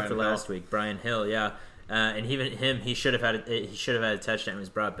 Brian Hill. Yeah, and even him, he should have had a touchdown. He was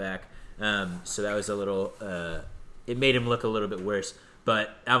brought back, so that was a little. It made him look a little bit worse.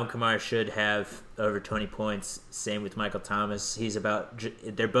 But Alvin Kamara should have over 20 points. Same with Michael Thomas.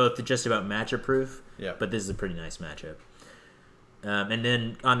 They're both just about matchup proof. Yeah. But this is a pretty nice matchup. And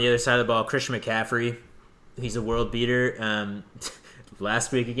then on the other side of the ball, Christian McCaffrey. He's a world beater.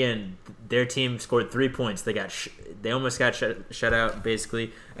 Last week again, their team scored 3 points. They almost got shut out.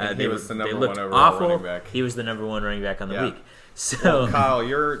 Basically, he was the number one overall running back. He was the number 1 running back on the week. So, well, Kyle,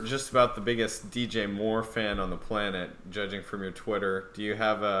 you're just about the biggest DJ Moore fan on the planet, judging from your Twitter. Do you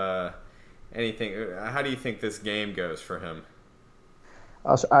have anything? How do you think this game goes for him?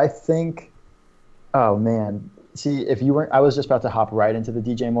 So I think, oh man, see, if you weren't, I was just about to hop right into the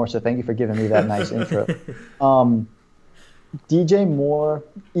DJ Moore. So thank you for giving me that nice intro. DJ Moore,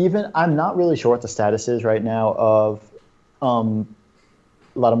 I'm not really sure what the status is right now of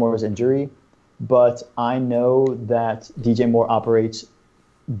Lattimore's injury. But I know that DJ Moore operates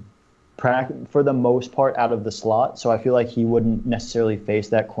for the most part out of the slot, so I feel like he wouldn't necessarily face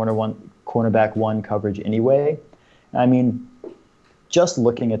that cornerback one coverage anyway. I mean, just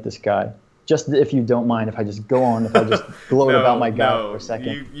looking at this guy, just if you don't mind, if I just gloat about my guy for a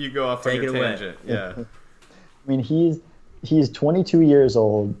second. You go off on your tangent. Yeah. I mean, he's 22 years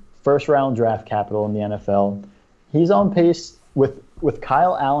old, first round draft capital in the NFL. He's on pace with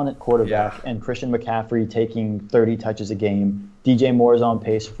Kyle Allen at quarterback and Christian McCaffrey taking 30 touches a game. DJ Moore is on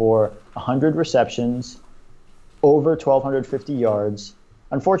pace for 100 receptions, over 1,250 yards.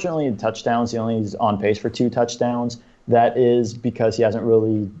 Unfortunately, in touchdowns, he only is on pace for 2 touchdowns. That is because he hasn't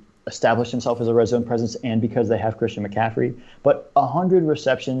really established himself as a red zone presence and because they have Christian McCaffrey. But 100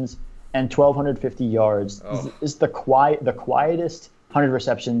 receptions and 1,250 yards is the quietest 100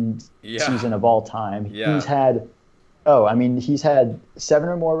 reception season of all time. Yeah. He's had 7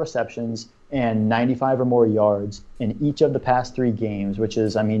 or more receptions and 95 or more yards in each of the past 3 games, which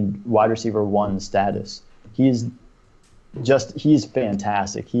is, wide receiver 1 status. He's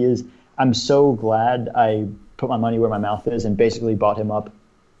fantastic. I'm so glad I put my money where my mouth is and basically bought him up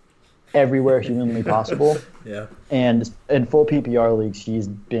everywhere humanly possible. Yeah. And in full PPR leagues, he's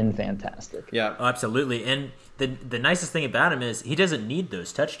been fantastic. Yeah. Oh, absolutely. And the nicest thing about him is he doesn't need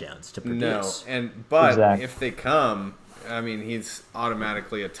those touchdowns to produce. No, but if they come, he's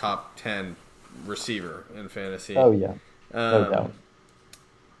automatically a top 10 receiver in fantasy. Oh, yeah. No doubt.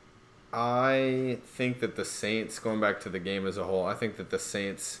 I think that the Saints, going back to the game as a whole, I think that the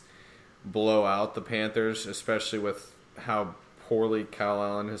Saints blow out the Panthers, especially with how poorly Kyle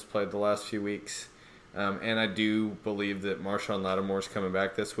Allen has played the last few weeks. And I do believe that Marshawn Lattimore is coming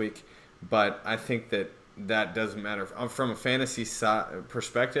back this week. But I think that doesn't matter. From a fantasy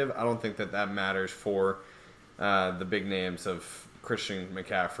perspective, I don't think that matters for the big names of Christian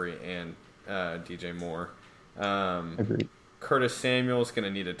McCaffrey and DJ Moore. Agreed. Curtis Samuel is going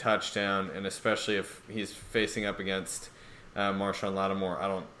to need a touchdown, and especially if he's facing up against Marshawn Lattimore,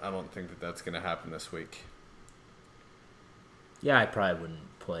 I don't think that that's going to happen this week. Yeah, I probably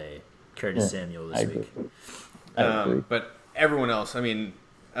wouldn't play Curtis Samuel this week. I agree. But everyone else, I mean,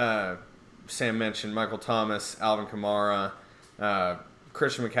 Sam mentioned Michael Thomas, Alvin Kamara,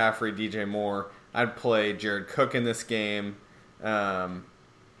 Christian McCaffrey, DJ Moore. I'd play Jared Cook in this game. I'd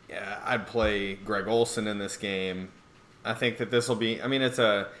play Greg Olsen in this game. I think that this will be, I mean, it's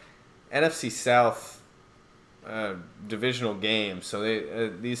a NFC South divisional game. So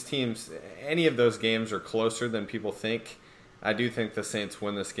these teams, any of those games are closer than people think. I do think the Saints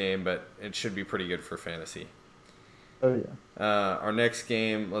win this game, but it should be pretty good for fantasy. Oh, yeah. Our next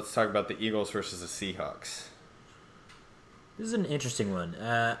game, let's talk about the Eagles versus the Seahawks. This is an interesting one.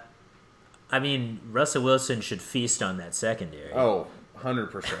 I mean, Russell Wilson should feast on that secondary. Oh,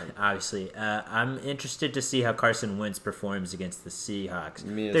 100%. Obviously. I'm interested to see how Carson Wentz performs against the Seahawks.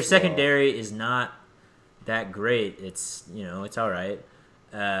 Their as secondary is not that great. It's, it's all right.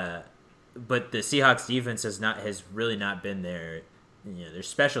 But the Seahawks defense has really not been their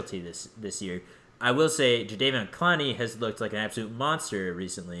specialty this year. I will say Jadeveon Clowney has looked like an absolute monster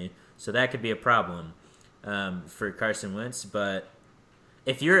recently, so that could be a problem for Carson Wentz. But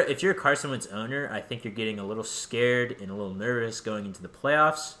if you're a Carson Wentz owner, I think you're getting a little scared and a little nervous going into the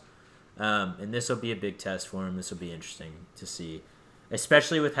playoffs. And this will be a big test for him. This will be interesting to see,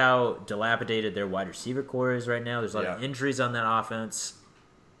 especially with how dilapidated their wide receiver core is right now. There's a lot of injuries on that offense.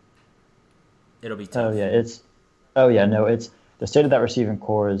 It'll be tough. It's the state of that receiving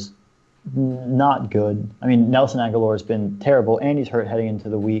core is not good. I mean, Nelson Aguilar has been terrible, and he's hurt heading into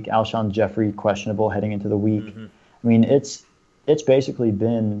the week. Alshon Jeffrey questionable heading into the week. Mm-hmm. I mean, it's basically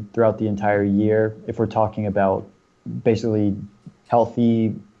been throughout the entire year. If we're talking about basically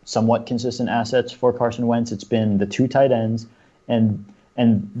healthy, somewhat consistent assets for Carson Wentz, it's been the two tight ends and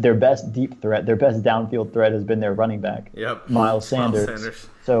their best deep threat, their best downfield threat has been their running back, Miles Sanders.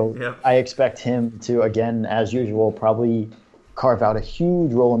 So I expect him to, again, as usual, probably carve out a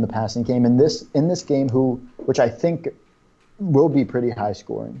huge role in the passing game in this game, which I think will be pretty high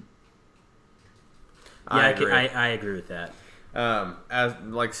scoring. Yeah, I agree with that. As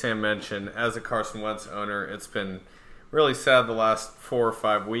like Sam mentioned, as a Carson Wentz owner, it's been really sad the last 4 or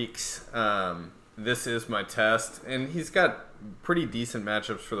 5 weeks. This is my test, and he's got pretty decent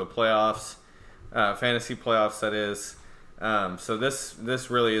matchups for the playoffs, fantasy playoffs, that is. So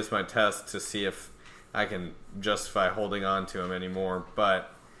this really is my test to see if I can justify holding on to him anymore.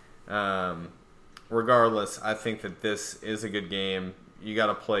 But regardless, I think that this is a good game. You got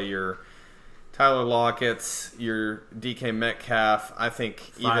to play your Tyler Lockett's, your DK Metcalf. I think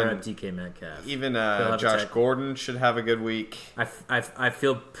Fire up DK Metcalf. Even Josh Gordon should have a good week. I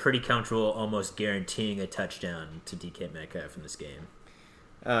feel pretty comfortable almost guaranteeing a touchdown to DK Metcalf in this game.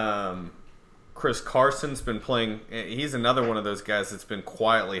 Chris Carson's been playing. He's another one of those guys that's been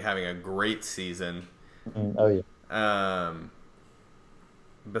quietly having a great season. Oh, yeah.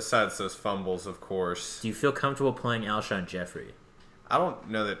 Besides those fumbles, of course. Do you feel comfortable playing Alshon Jeffrey? I don't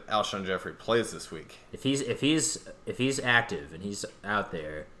know that Alshon Jeffrey plays this week. If he's active and he's out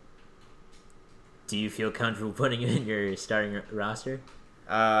there, do you feel comfortable putting him in your starting roster?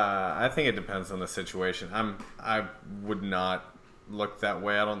 I think it depends on the situation. I would not look that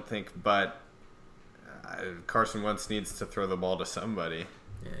way, I don't think, but Carson Wentz needs to throw the ball to somebody.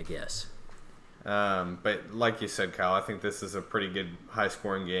 Yeah, I guess. But like you said, Kyle, I think this is a pretty good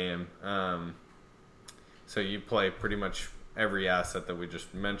high-scoring game. So you play pretty much every asset that we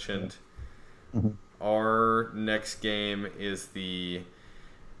just mentioned. Mm-hmm. Our next game is the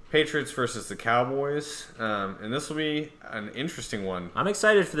Patriots versus the Cowboys, and this will be an interesting one. I'm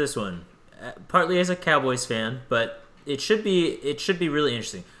excited for this one, partly as a Cowboys fan, but it should be really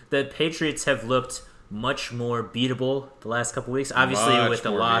interesting. The Patriots have looked much more beatable the last couple weeks, obviously with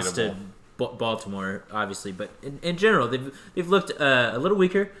the loss to Baltimore, obviously, but in general they've looked a little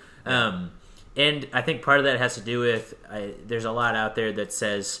weaker. And I think part of that has to do with there's a lot out there that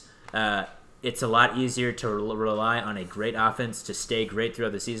says it's a lot easier to rely on a great offense to stay great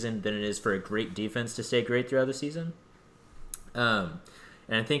throughout the season than it is for a great defense to stay great throughout the season. And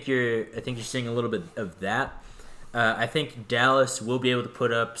I think you're seeing a little bit of that. I think Dallas will be able to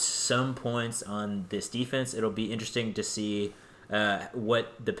put up some points on this defense. It'll be interesting to see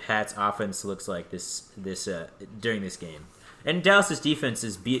what the Pats' offense looks like this during this game. And Dallas's defense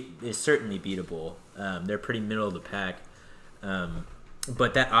is certainly beatable. They're pretty middle of the pack.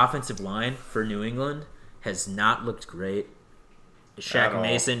 But that offensive line for New england has not looked great. Shaq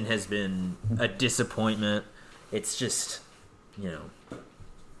Mason has been a disappointment. It's just,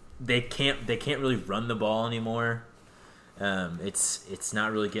 they can't really run the ball anymore. It's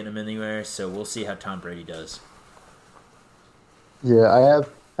not really getting them anywhere. So we'll see how Tom Brady does. Yeah,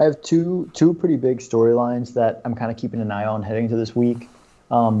 I have two pretty big storylines that I'm kind of keeping an eye on heading into this week.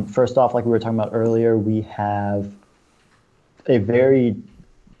 First off, like we were talking about earlier, we have a very,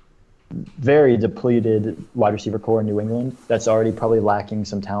 very depleted wide receiver core in New England that's already probably lacking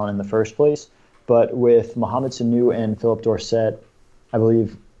some talent in the first place. But with Mohamed Sanu and Philip Dorsett, I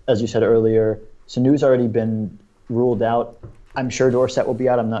believe, as you said earlier, Sanu's already been ruled out. I'm sure Dorsett will be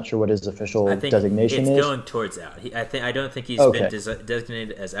out. I'm not sure what his official I think designation it's is. going towards out. I don't think he's Okay. been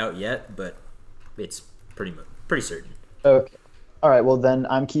designated as out yet, but it's pretty certain. Okay. All right. Well, then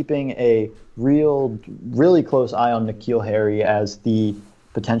I'm keeping a really close eye on N'Keal Harry as the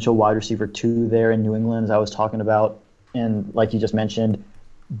potential wide receiver 2 there in New England, as I was talking about. And like you just mentioned,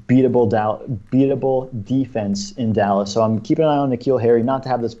 beatable defense in Dallas. So I'm keeping an eye on N'Keal Harry, not to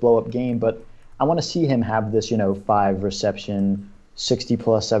have this blow up game, but I want to see him have this, 5 reception, 60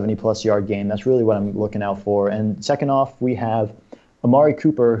 plus, 70 plus yard game. That's really what I'm looking out for. And second off, we have Amari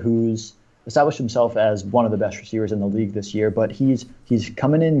Cooper, who's established himself as one of the best receivers in the league this year, but he's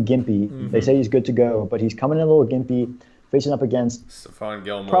coming in gimpy. Mm-hmm. They say he's good to go, but he's coming in a little gimpy, facing up against Stephon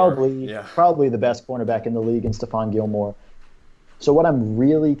Gilmore. Probably the best cornerback in the league in Stephon Gilmore. So what I'm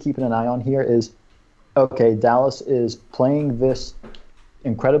really keeping an eye on here is, okay, Dallas is playing this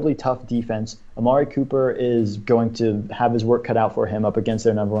incredibly tough defense. Amari Cooper is going to have his work cut out for him up against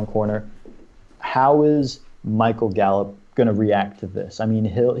their number one corner. How is Michael Gallup going to react to this? I mean,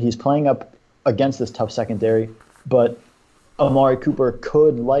 he's playing up against this tough secondary, but Amari Cooper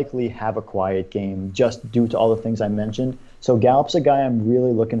could likely have a quiet game just due to all the things I mentioned. So Gallup's a guy I'm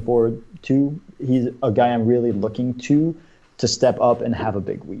really looking forward to. He's a guy I'm really looking to step up and have a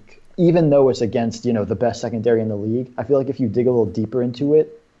big week. Even though it's against, the best secondary in the league, I feel like if you dig a little deeper into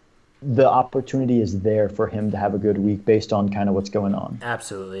it, the opportunity is there for him to have a good week based on kind of what's going on.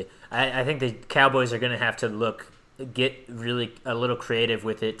 Absolutely. I think the Cowboys are going to have to get really a little creative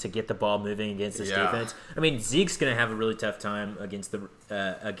with it to get the ball moving against this defense. I mean, Zeke's going to have a really tough time against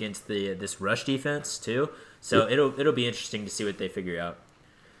this rush defense too. So it'll be interesting to see what they figure out.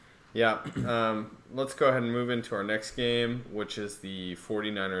 Yeah. Let's go ahead and move into our next game, which is the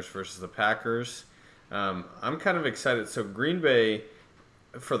 49ers versus the Packers. I'm kind of excited. So Green Bay,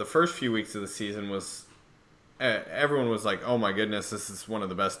 for the first few weeks of the season, was everyone was like, oh my goodness, this is one of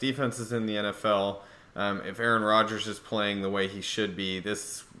the best defenses in the NFL. If Aaron Rodgers is playing the way he should be, this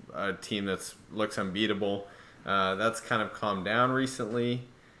is a team that looks unbeatable. That's kind of calmed down recently.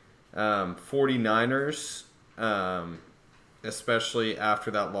 49ers, especially after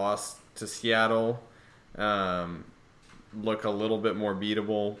that loss to Seattle, look a little bit more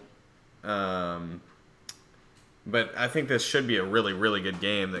beatable. But I think this should be a really, really good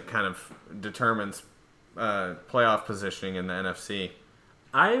game that kind of determines playoff positioning in the NFC.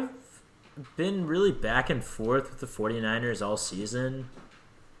 I've been really back and forth with the 49ers all season.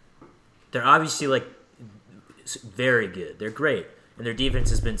 They're obviously very good. They're great. And their defense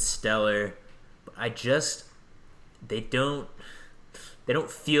has been stellar. But they don't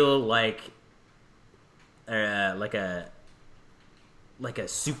feel like a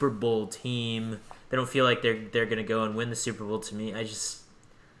Super Bowl team. They don't feel like they're going to go and win the Super Bowl to me.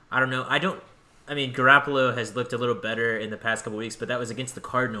 I don't know. I mean, Garoppolo has looked a little better in the past couple weeks, but that was against the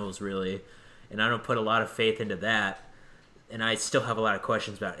Cardinals, really. And I don't put a lot of faith into that. And I still have a lot of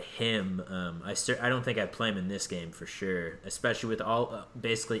questions about him. I don't think I'd play him in this game for sure, especially with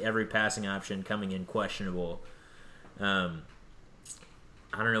basically every passing option coming in questionable. I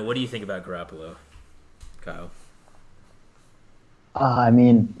don't know. What do you think about Garoppolo, Kyle? I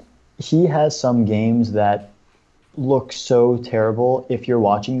mean, he has some games that look so terrible if you're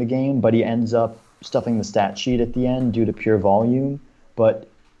watching the game, but he ends up stuffing the stat sheet at the end due to pure volume. But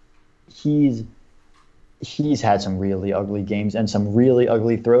he's had some really ugly games and some really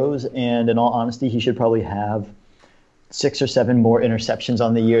ugly throws. And in all honesty, he should probably have 6 or 7 more interceptions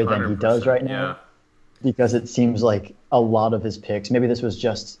on the year than he does right now. Yeah. Because it seems like a lot of his picks, maybe this was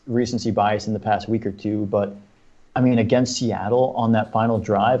just recency bias in the past week or two, but I mean, against Seattle on that final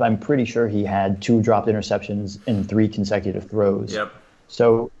drive, I'm pretty sure he had 2 dropped interceptions in 3 consecutive throws. Yep.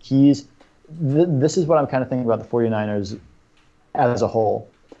 So this is what I'm kind of thinking about the 49ers as a whole.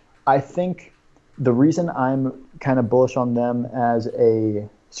 I think the reason I'm kind of bullish on them as a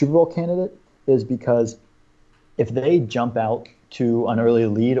Super Bowl candidate is because if they jump out to an early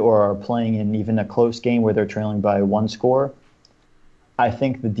lead or are playing in even a close game where they're trailing by 1 score, I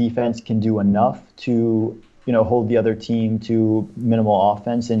think the defense can do enough to hold the other team to minimal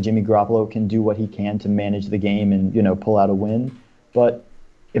offense, and Jimmy Garoppolo can do what he can to manage the game and pull out a win. But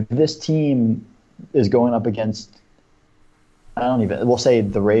if this team is going up against, we'll say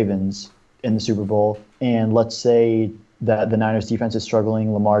the Ravens in the Super Bowl, and let's say that the Niners defense is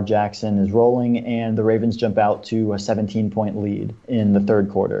struggling, Lamar Jackson is rolling, and the Ravens jump out to a 17-point lead in the third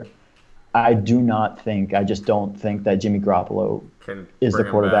quarter. I just don't think that Jimmy Garoppolo is the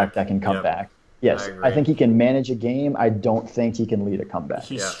quarterback that can come back. Yes, I think he can manage a game. I don't think he can lead a comeback.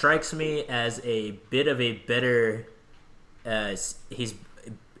 He strikes me as a bit of a better.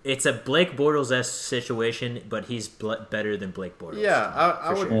 It's a Blake Bortles-esque situation, but he's better than Blake Bortles. Yeah,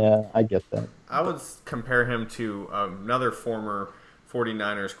 I would. Sure. Yeah, I get that. I would compare him to another former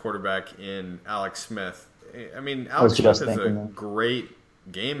 49ers quarterback in Alex Smith. I mean, Alex Smith is a great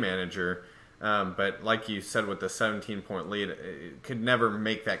game manager, but like you said, with the 17-point lead, it could never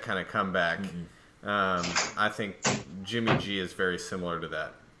make that kind of comeback. Mm-hmm. I think Jimmy G is very similar to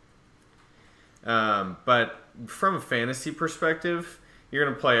that. But from a fantasy perspective, you're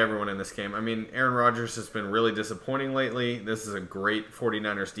going to play everyone in this game. I mean, Aaron Rodgers has been really disappointing lately. This is a great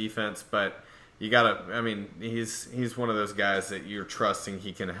 49ers defense, but you got to, I mean, he's one of those guys that you're trusting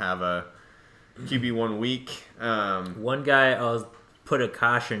he can have a QB1 week. One guy I'll put a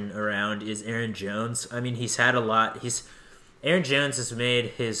caution around is Aaron Jones. I mean, he's had a lot. Aaron Jones has made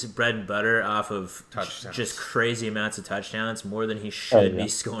his bread and butter off of just crazy amounts of touchdowns, more than he should be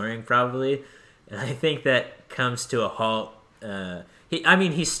scoring probably. And I think that comes to a halt.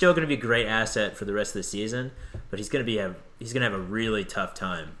 He's still going to be a great asset for the rest of the season, but he's going to have a really tough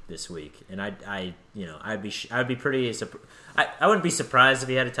time this week. And I wouldn't be surprised if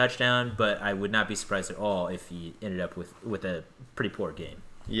he had a touchdown, but I would not be surprised at all if he ended up with a pretty poor game.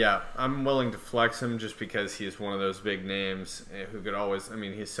 Yeah, I'm willing to flex him just because he's one of those big names who could always. I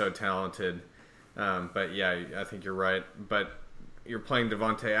mean, he's so talented. But yeah, I think you're right. But you're playing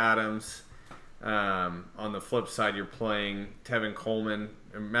Devontae Adams. On the flip side, you're playing Tevin Coleman.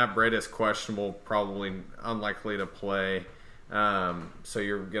 Matt Breida is questionable, probably unlikely to play. So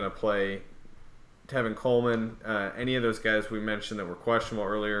you're going to play Tevin Coleman. Any of those guys we mentioned that were questionable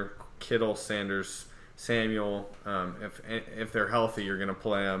earlier, Kittle, Sanders, Samuel, if they're healthy, you're going to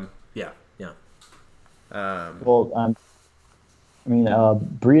play them. Yeah.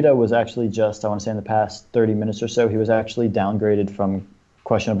 Breida was actually just, I want to say in the past 30 minutes or so, he was actually downgraded from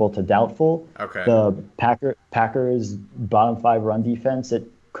questionable to doubtful. Okay. The Packers bottom 5 run defense, it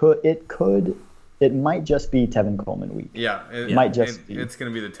might just be Tevin Coleman week. Yeah, it might just be. It's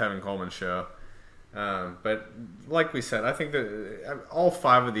going to be the Tevin Coleman show. But like we said, I think that all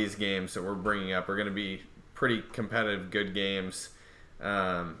 5 of these games that we're bringing up are going to be pretty competitive, good games.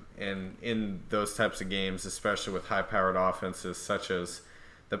 And in those types of games, especially with high-powered offenses such as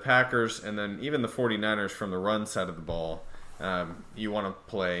the Packers and then even the 49ers from the run side of the ball, you want to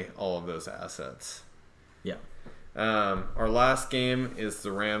play all of those assets. Yeah. Our last game is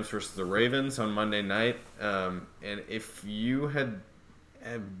the Rams versus the Ravens on Monday night. And if you had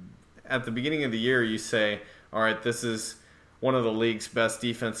at the beginning of the year, you say, all right, this is one of the league's best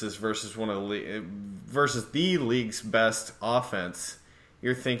defenses versus the league's best offense,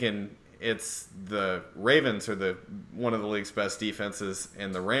 you're thinking it's the Ravens are one of the league's best defenses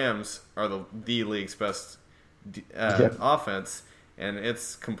and the Rams are the league's best offense, and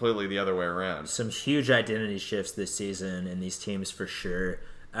it's completely the other way around. Some huge identity shifts this season in these teams for sure.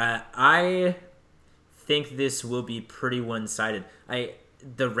 I think this will be pretty one-sided.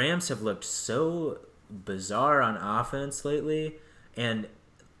 The Rams have looked so bizarre on offense lately, and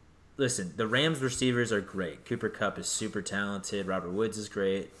listen, the Rams receivers are great. Cooper Kupp is super talented. Robert Woods is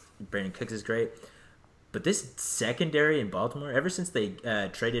great. Brandon Cooks is great. But this secondary in Baltimore, ever since they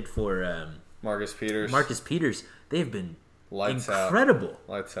traded for Marcus Peters, they've been Lights incredible. Out.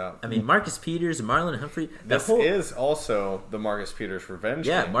 Lights out. I mean, Marcus Peters and Marlon Humphrey. This is also the Marcus Peters revenge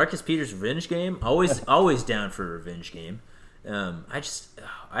game. Yeah, Marcus Peters revenge game. Always down for a revenge game.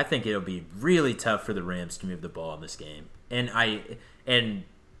 I think it'll be really tough for the Rams to move the ball in this game. And I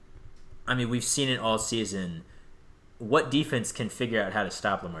mean, we've seen it all season. What defense can figure out how to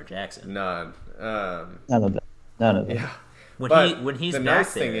stop Lamar Jackson? None. None of them. Yeah. When he's the back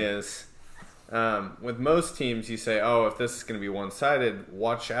nice there, thing is, with most teams, you say, "Oh, if this is going to be one-sided,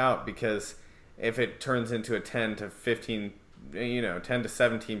 watch out," because if it turns into a 10 to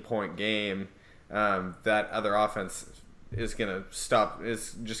 17 point game, that other offense is going to stop.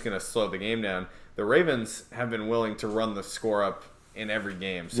 Is just going to slow the game down. The Ravens have been willing to run the score up in every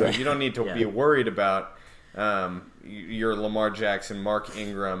game, so you don't need to be worried about your Lamar Jackson, Mark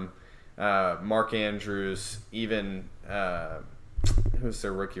Ingram, Mark Andrews, even who's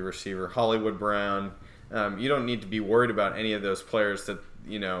their rookie receiver, Hollywood Brown. You don't need to be worried about any of those players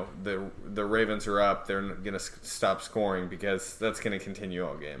the Ravens are up, they're going to stop scoring because that's going to continue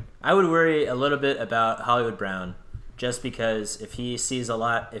all game. I would worry a little bit about Hollywood Brown, just because if he sees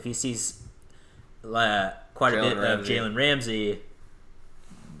quite a bit of Jalen Ramsey,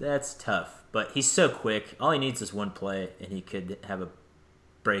 that's tough. But he's so quick. All he needs is one play, and he could have a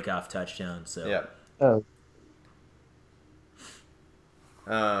break-off touchdown. So yeah. Oh.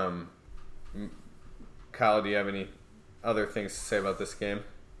 Kyle, do you have any other things to say about this game?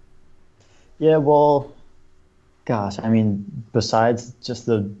 Yeah, well, gosh, I mean, besides just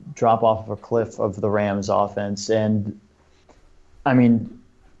the drop off of a cliff of the Rams offense, and I mean,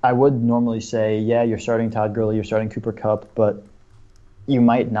 I would normally say, yeah, you're starting Todd Gurley, you're starting Cooper Kupp, but you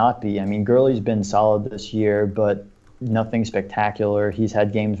might not be. I mean, Gurley's been solid this year, but nothing spectacular. He's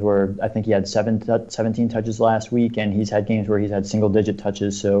had games where I think he had 17 touches last week, and he's had games where he's had single-digit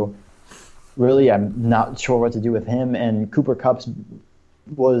touches. So really, I'm not sure what to do with him. And Cooper Kupp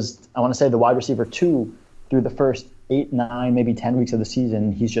was, I want to say, the wide receiver 2 through the first 8, 9, maybe 10 weeks of the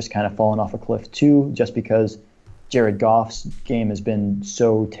season. He's just kind of fallen off a cliff too, just because Jared Goff's game has been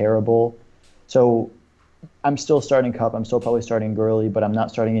so terrible. So I'm still starting Kupp. I'm still probably starting Gurley, but I'm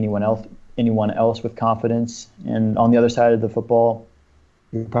not starting anyone else with confidence. And on the other side of the football,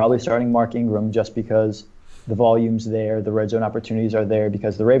 you're probably starting Mark Ingram just because the volume's there, the red zone opportunities are there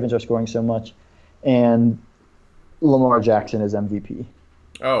because the Ravens are scoring so much, and Lamar Jackson is MVP.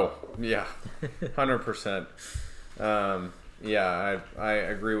 Oh, yeah, 100%. Yeah, I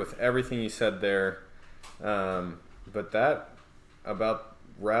agree with everything you said there. But that about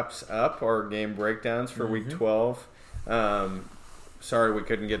wraps up our game breakdowns for Week 12. Sorry we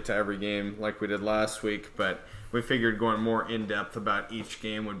couldn't get to every game like we did last week, but we figured going more in-depth about each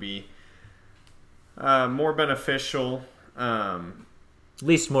game would be more beneficial. At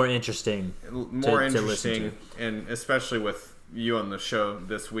least more interesting. More to interesting, listen to. and especially with you on the show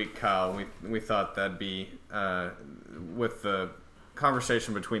this week, Kyle, we thought that'd be, with the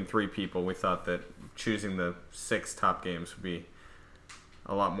conversation between 3 people, we thought that choosing the 6 top games would be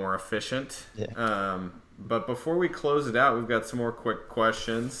a lot more efficient. Yeah. But before we close it out, we've got some more quick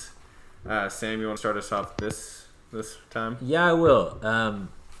questions. Sam, you want to start us off this time? Yeah, I will.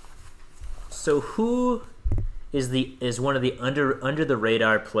 So who is one of the under the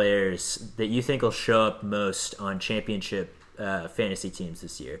radar players that you think will show up most on championship fantasy teams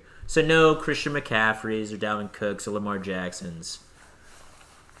this year? So no Christian McCaffreys or Dalvin Cooks or Lamar Jacksons.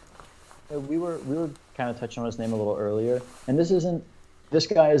 We were kind of touching on his name a little earlier, and this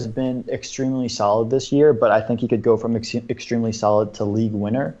guy has been extremely solid this year, but I think he could go from extremely solid to league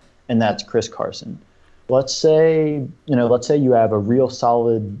winner, and that's Chris Carson. Let's say you have a real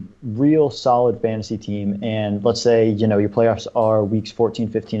solid fantasy team, and let's say, your playoffs are weeks 14,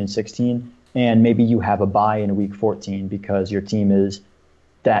 15, and 16, and maybe you have a bye in week 14 because your team is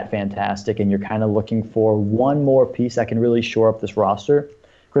that fantastic, and you're kind of looking for one more piece that can really shore up this roster.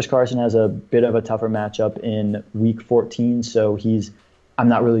 Chris Carson has a bit of a tougher matchup in week 14, so I'm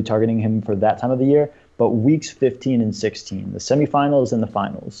not really targeting him for that time of the year, but weeks 15 and 16, the semifinals and the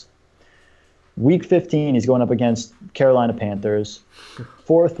finals. Week 15, he's going up against Carolina Panthers,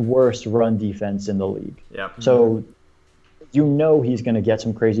 4th worst run defense in the league. Yep. So he's going to get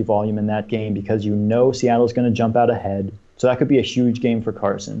some crazy volume in that game because Seattle's going to jump out ahead. So that could be a huge game for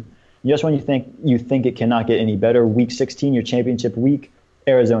Carson. Just when you think it cannot get any better, week 16, your championship week,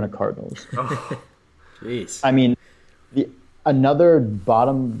 Arizona Cardinals. Oh, jeez. I mean, another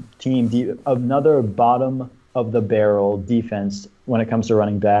bottom of the barrel defense when it comes to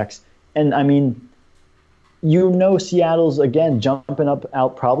running backs. And I mean, Seattle's again jumping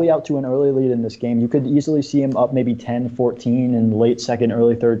probably out to an early lead in this game. You could easily see him up maybe 10-14 in late second,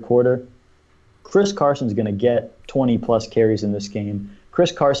 early third quarter. Chris Carson's going to get 20 plus carries in this game.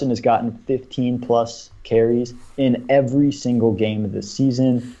 Chris Carson has gotten 15 plus carries in every single game of this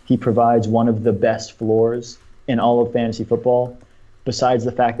season. He provides one of the best floors in all of fantasy football. Besides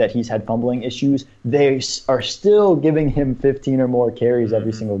the fact that he's had fumbling issues, they are still giving him 15 or more carries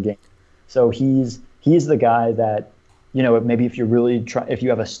every single game. So he's the guy that, maybe if you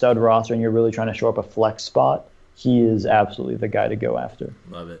have a stud roster and you're really trying to shore up a flex spot, he is absolutely the guy to go after.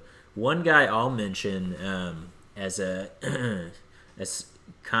 Love it. One guy I'll mention as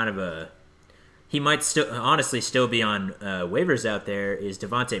kind of a, he might still be on waivers out there, is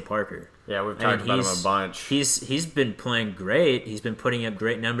Devontae Parker. Yeah, we've talked about him a bunch. He's been playing great. He's been putting up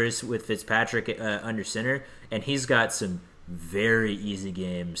great numbers with Fitzpatrick under center, and he's got some very easy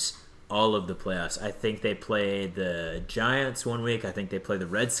games all of the playoffs. I think they play the Giants one week. I think they play the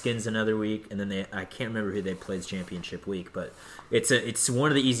Redskins another week, and then I can't remember who they played championship week, but it's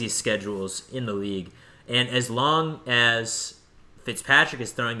one of the easiest schedules in the league. And as long as Fitzpatrick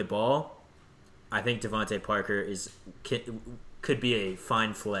is throwing the ball, I think Devontae Parker could be a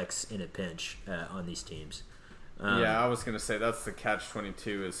fine flex in a pinch on these teams. I was going to say that's the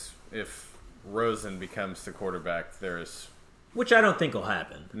catch-22 is if Rosen becomes the quarterback, which I don't think will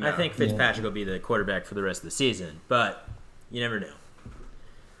happen. No. I think Fitzpatrick will be the quarterback for the rest of the season, but you never know.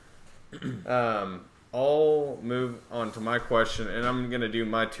 I'll move on to my question, and I'm going to do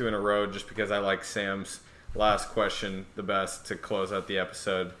my 2 in a row just because I like Sam's last question the best to close out the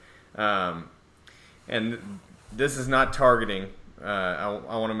episode. And this is not targeting. I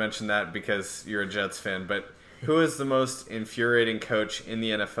want to mention that because you're a Jets fan, but who is the most infuriating coach in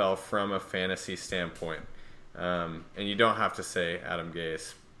the NFL from a fantasy standpoint? And you don't have to say Adam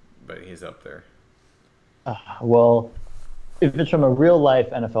Gase, but he's up there. Well, if it's from a real-life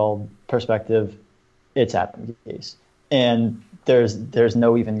NFL perspective, it's Adam Gase. And there's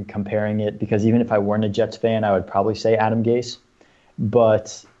no even comparing it because even if I weren't a Jets fan, I would probably say Adam Gase.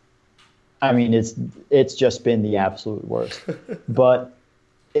 But I mean, it's just been the absolute worst. But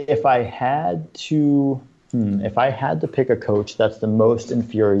if I had to pick a coach that's the most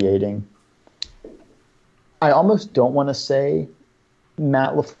infuriating, I almost don't want to say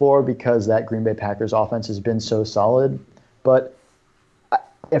Matt LaFleur because that Green Bay Packers offense has been so solid. But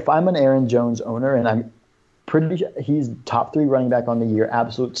if I'm an Aaron Jones owner, and I'm pretty sure he's top 3 running back on the year,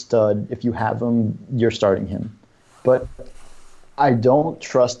 absolute stud. If you have him, you're starting him. But I don't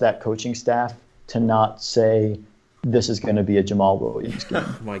trust that coaching staff to not say this is going to be a Jamal Williams game.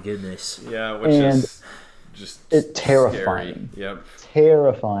 Oh my goodness. Yeah, which is just terrifying. Scary. Yep.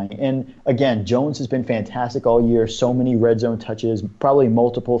 Terrifying. And again, Jones has been fantastic all year. So many red zone touches, probably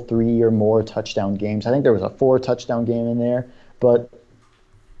multiple 3 or more touchdown games. I think there was a 4 touchdown game in there. But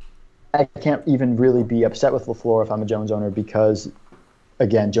I can't even really be upset with LaFleur if I'm a Jones owner because,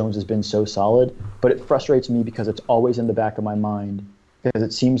 again, Jones has been so solid. But it frustrates me because it's always in the back of my mind. Because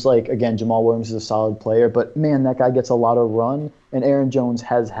it seems like, again, Jamal Williams is a solid player. But, man, that guy gets a lot of run. And Aaron Jones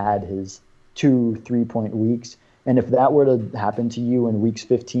has had his 2 3-point weeks. And if that were to happen to you in weeks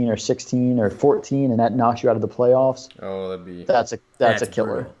 15 or 16 or 14 and that knocks you out of the playoffs, that's a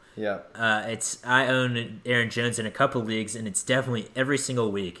killer. Brutal. Yeah. I own Aaron Jones in a couple leagues, and it's definitely every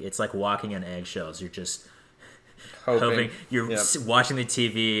single week. It's like walking on eggshells. You're just hoping. You're watching the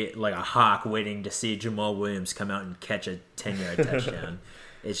TV like a hawk, waiting to see Jamal Williams come out and catch a 10-yard touchdown.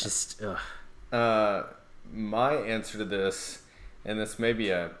 It's just. Ugh. My answer to this, and this may be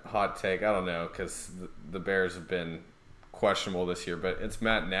a hot take, I don't know, because the Bears have been questionable this year, but it's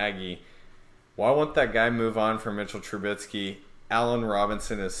Matt Nagy. Why won't that guy move on from Mitchell Trubisky? Allen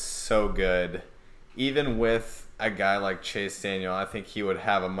Robinson is so good. Even with a guy like Chase Daniel, I think he would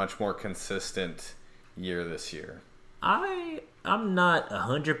have a much more consistent year this year. I'm not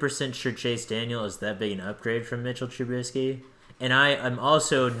 100% sure Chase Daniel is that big an upgrade from Mitchell Trubisky. And I'm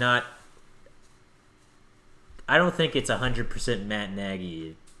also not... I don't think it's 100% Matt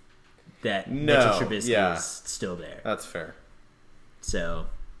Nagy that Mitchell Trubisky is still there. That's fair. So...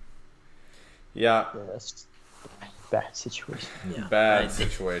 Yeah. That's bad situation. Yeah. Bad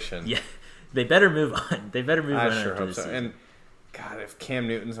situation. Yeah. They better move on. They better move on. I sure hope so. And, God, if Cam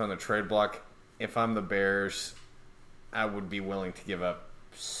Newton's on the trade block, if I'm the Bears, I would be willing to give up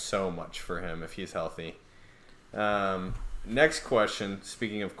so much for him if he's healthy. Next question,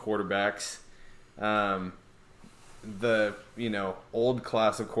 speaking of quarterbacks, the old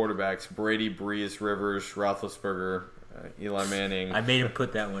class of quarterbacks, Brady, Breeze, Rivers, Roethlisberger, Eli Manning. I made him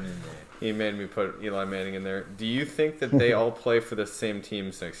put that one in there. He made me put Eli Manning in there. Do you think that they all play for the same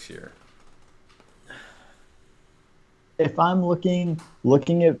teams next year? If I'm looking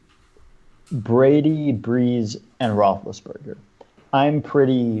at Brady, Breeze, and Roethlisberger, I'm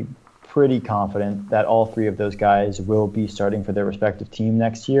pretty confident that all 3 of those guys will be starting for their respective team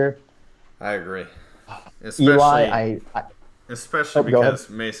next year. I agree. Especially, Eli, especially because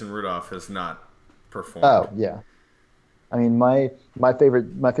Mason Rudolph has not performed. Oh yeah. I mean, my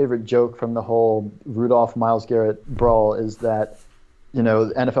favorite joke from the whole Rudolph Myles Garrett brawl is that,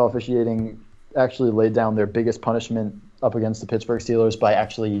 NFL officiating actually laid down their biggest punishment up against the Pittsburgh Steelers by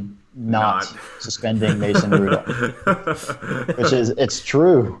actually not suspending Mason Rudolph, it's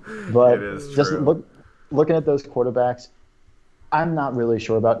true. But it is just true. Looking at those quarterbacks, I'm not really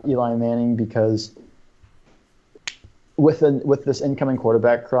sure about Eli Manning because with this incoming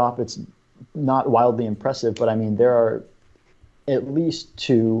quarterback crop, it's not wildly impressive. But I mean, there are at least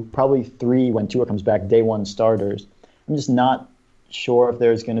 2, probably 3 when Tua comes back, day one starters. I'm just not sure if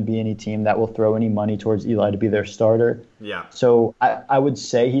there's going to be any team that will throw any money towards Eli to be their starter. Yeah. So I would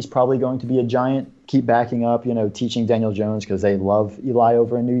say he's probably going to be a Giant. Keep backing up, teaching Daniel Jones because they love Eli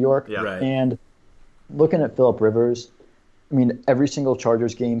over in New York. Yeah. Right. And looking at Phillip Rivers, I mean, every single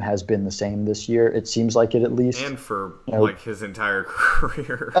Chargers game has been the same this year. It seems like it at least. And for You know, like his entire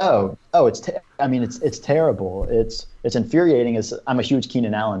career. I mean, it's terrible. It's infuriating. As I'm a huge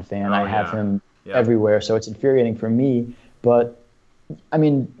Keenan Allen fan, Oh, I have yeah. him Yeah. everywhere, so it's infuriating for me. But I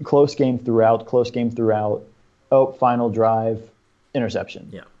mean, close game throughout. Oh, final drive, interception.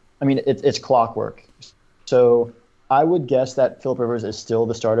 Yeah. I mean, it's clockwork. So I would guess that Philip Rivers is still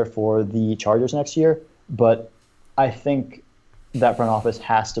the starter for the Chargers next year, but I think that front office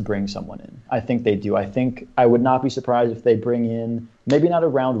has to bring someone in. I think they do. I think I would not be surprised if they bring in maybe not a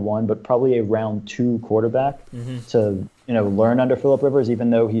round 1, but probably a round 2 quarterback to learn under Philip Rivers.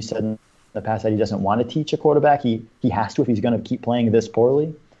 Even though he said in the past that he doesn't want to teach a quarterback, he has to if he's going to keep playing this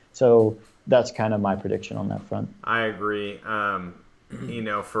poorly. So that's kind of my prediction on that front. I agree.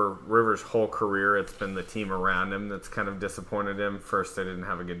 For Rivers' whole career, it's been the team around him that's kind of disappointed him. First, they didn't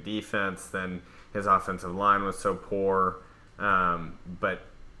have a good defense. Then his offensive line was so poor. But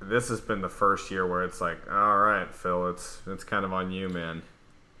this has been the first year where it's like, all right, Phil, it's kind of on you, man.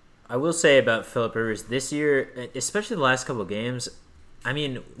 I will say about Philip Rivers this year, especially the last couple of games, I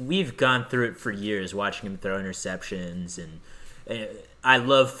mean, we've gone through it for years watching him throw interceptions, and I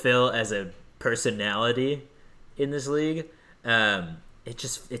love Phil as a personality in this league.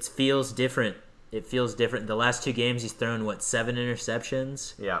 It feels different. It feels different. The last 2 games, he's thrown 7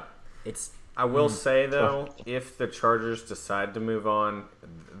 interceptions. Yeah. It's I will say, though, if the Chargers decide to move on,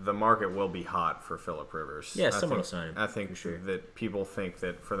 the market will be hot for Philip Rivers. Yeah, someone will sign him. I think for sure. that people think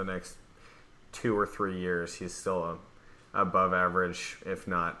that for the next 2 or 3 years, he's still a above average, if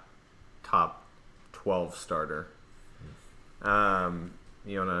not top 12 starter. You want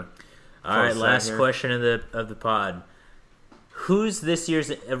to? All right, last question of the pod. Who's this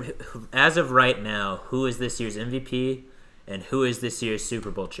year's, as of right now, who is this year's MVP and who is this year's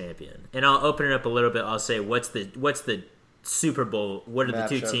Super Bowl champion? And I'll open it up a little bit. I'll say what's the Super Bowl? What are the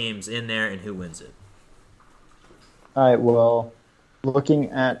 2 teams in there and who wins it? All right, well,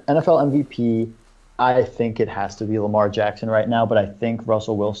 looking at NFL MVP, I think it has to be Lamar Jackson right now, but I think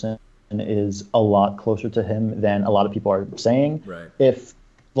Russell Wilson is a lot closer to him than a lot of people are saying. Right. If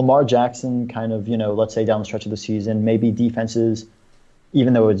Lamar Jackson kind of, let's say down the stretch of the season, maybe defenses,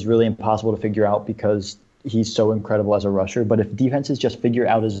 even though it's really impossible to figure out because he's so incredible as a rusher, but if defenses just figure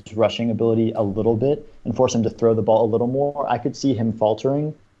out his rushing ability a little bit and force him to throw the ball a little more, I could see him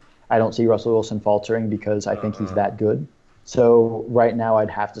faltering. I don't see Russell Wilson faltering because I think he's that good. So right now I'd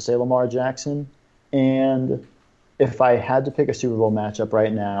have to say Lamar Jackson. And if I had to pick a Super Bowl matchup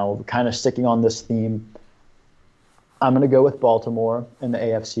right now, kind of sticking on this theme, I'm going to go with Baltimore in the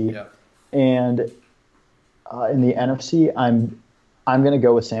AFC. Yeah. And in the NFC, I'm going to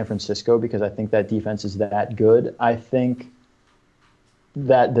go with San Francisco because I think that defense is that good. I think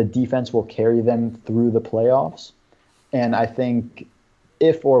that the defense will carry them through the playoffs. And I think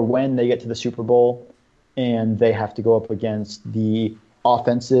if or when they get to the Super Bowl and they have to go up against the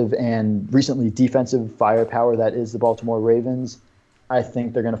offensive and recently defensive firepower that is the Baltimore Ravens, I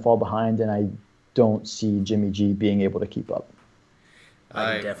think they're going to fall behind, and I don't see Jimmy G being able to keep up.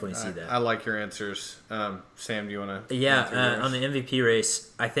 I can definitely see that. I like your answers. Sam, do you want to? Yeah, on the MVP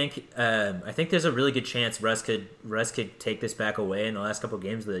race, I think there's a really good chance Russ could take this back away in the last couple of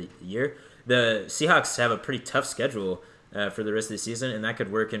games of the year. The Seahawks have a pretty tough schedule for the rest of the season, and that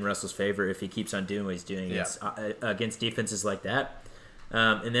could work in Russell's favor if he keeps on doing what he's doing against defenses like that.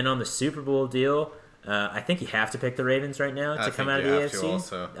 And then on the Super Bowl deal, I think you have to pick the Ravens right now to come out of the AFC.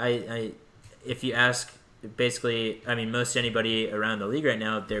 Also. If you ask, basically, I mean, most anybody around the league right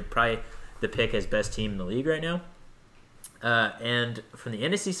now, they're probably the pick as best team in the league right now. And from the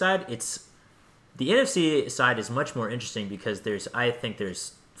NFC side, the NFC side is much more interesting because I think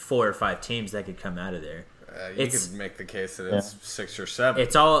there's 4 or 5 teams that could come out of there. You could make the case that it's 6 or 7.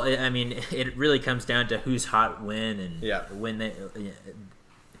 It's all. I mean, it really comes down to who's hot when and when they.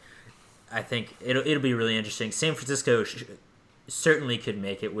 I think it'll be really interesting. San Francisco certainly could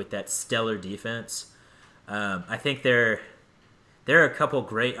make it with that stellar defense. I think there are a couple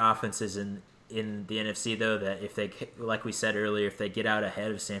great offenses in the NFC though that if they, like we said earlier, if they get out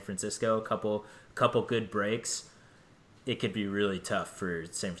ahead of San Francisco, a couple good breaks, it could be really tough for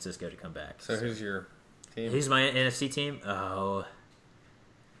San Francisco to come back. So who's your team? Who's my NFC team? Oh,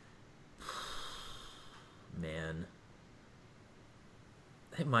 man.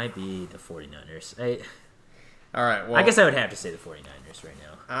 It might be the 49ers. All right. Well, I guess I would have to say the 49ers right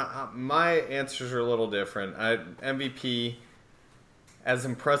now. My answers are a little different. MVP, as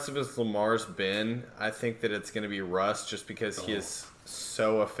impressive as Lamar's been, I think that it's going to be Russ just because he is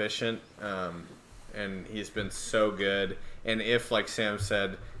so efficient and he's been so good. And if, like Sam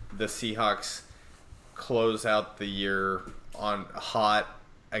said, the Seahawks close out the year on hot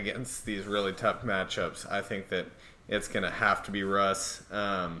against these really tough matchups. I think that it's going to have to be Russ.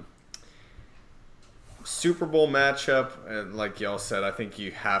 Super Bowl matchup, and like y'all said, I think you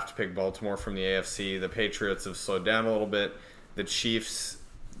have to pick Baltimore from the AFC. The Patriots have slowed down a little bit. The Chiefs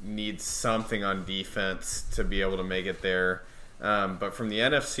need something on defense to be able to make it there. But from the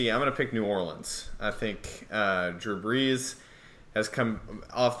NFC, I'm going to pick New Orleans. I think Drew Brees has come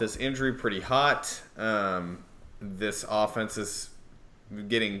off this injury pretty hot. This offense is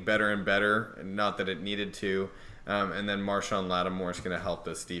getting better and better, not that it needed to. And then Marshawn Lattimore is going to help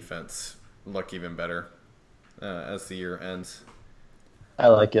this defense look even better as the year ends. I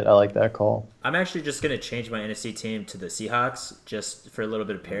like it. I like that call. I'm actually just going to change my NFC team to the Seahawks just for a little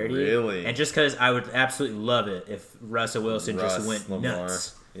bit of parity. Really? And just because I would absolutely love it if Russell Wilson just went Lamar.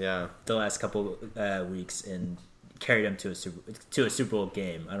 nuts Yeah. the last couple weeks and carried them to a Super Bowl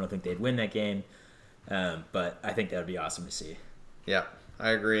game. I don't think they'd win that game, but I think that would be awesome to see. Yeah,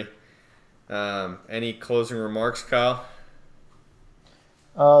 I agree. Any closing remarks, Kyle?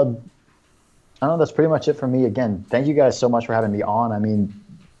 I don't know. That's pretty much it for me. Again, thank you guys so much for having me on. I mean,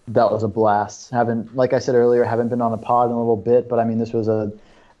 that was a blast. Like I said earlier, haven't been on a pod in a little bit, but I mean, this was a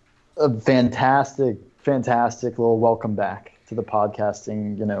fantastic little welcome back to the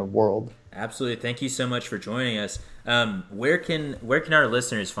podcasting, world. Absolutely. Thank you so much for joining us. Where can our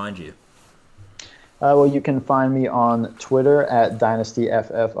listeners find you? Well, you can find me on Twitter at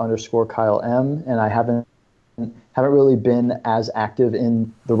dynastyff_KyleM, and I haven't really been as active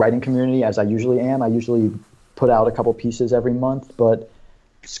in the writing community as I usually am. I usually put out a couple pieces every month, but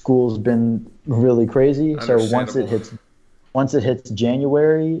school's been really crazy. So once it hits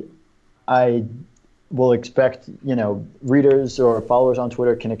January, I will expect, readers or followers on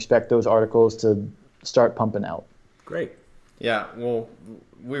Twitter can expect those articles to start pumping out. Great. Yeah, well,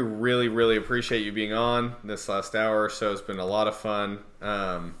 we really, really appreciate you being on this last hour or so. It's been a lot of fun.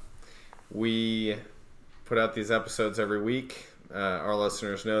 We put out these episodes every week. Our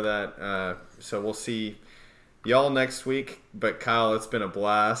listeners know that. So we'll see y'all next week. But Kyle, it's been a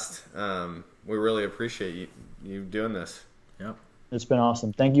blast. We really appreciate you doing this. Yep. It's been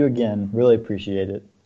awesome. Thank you again. Really appreciate it.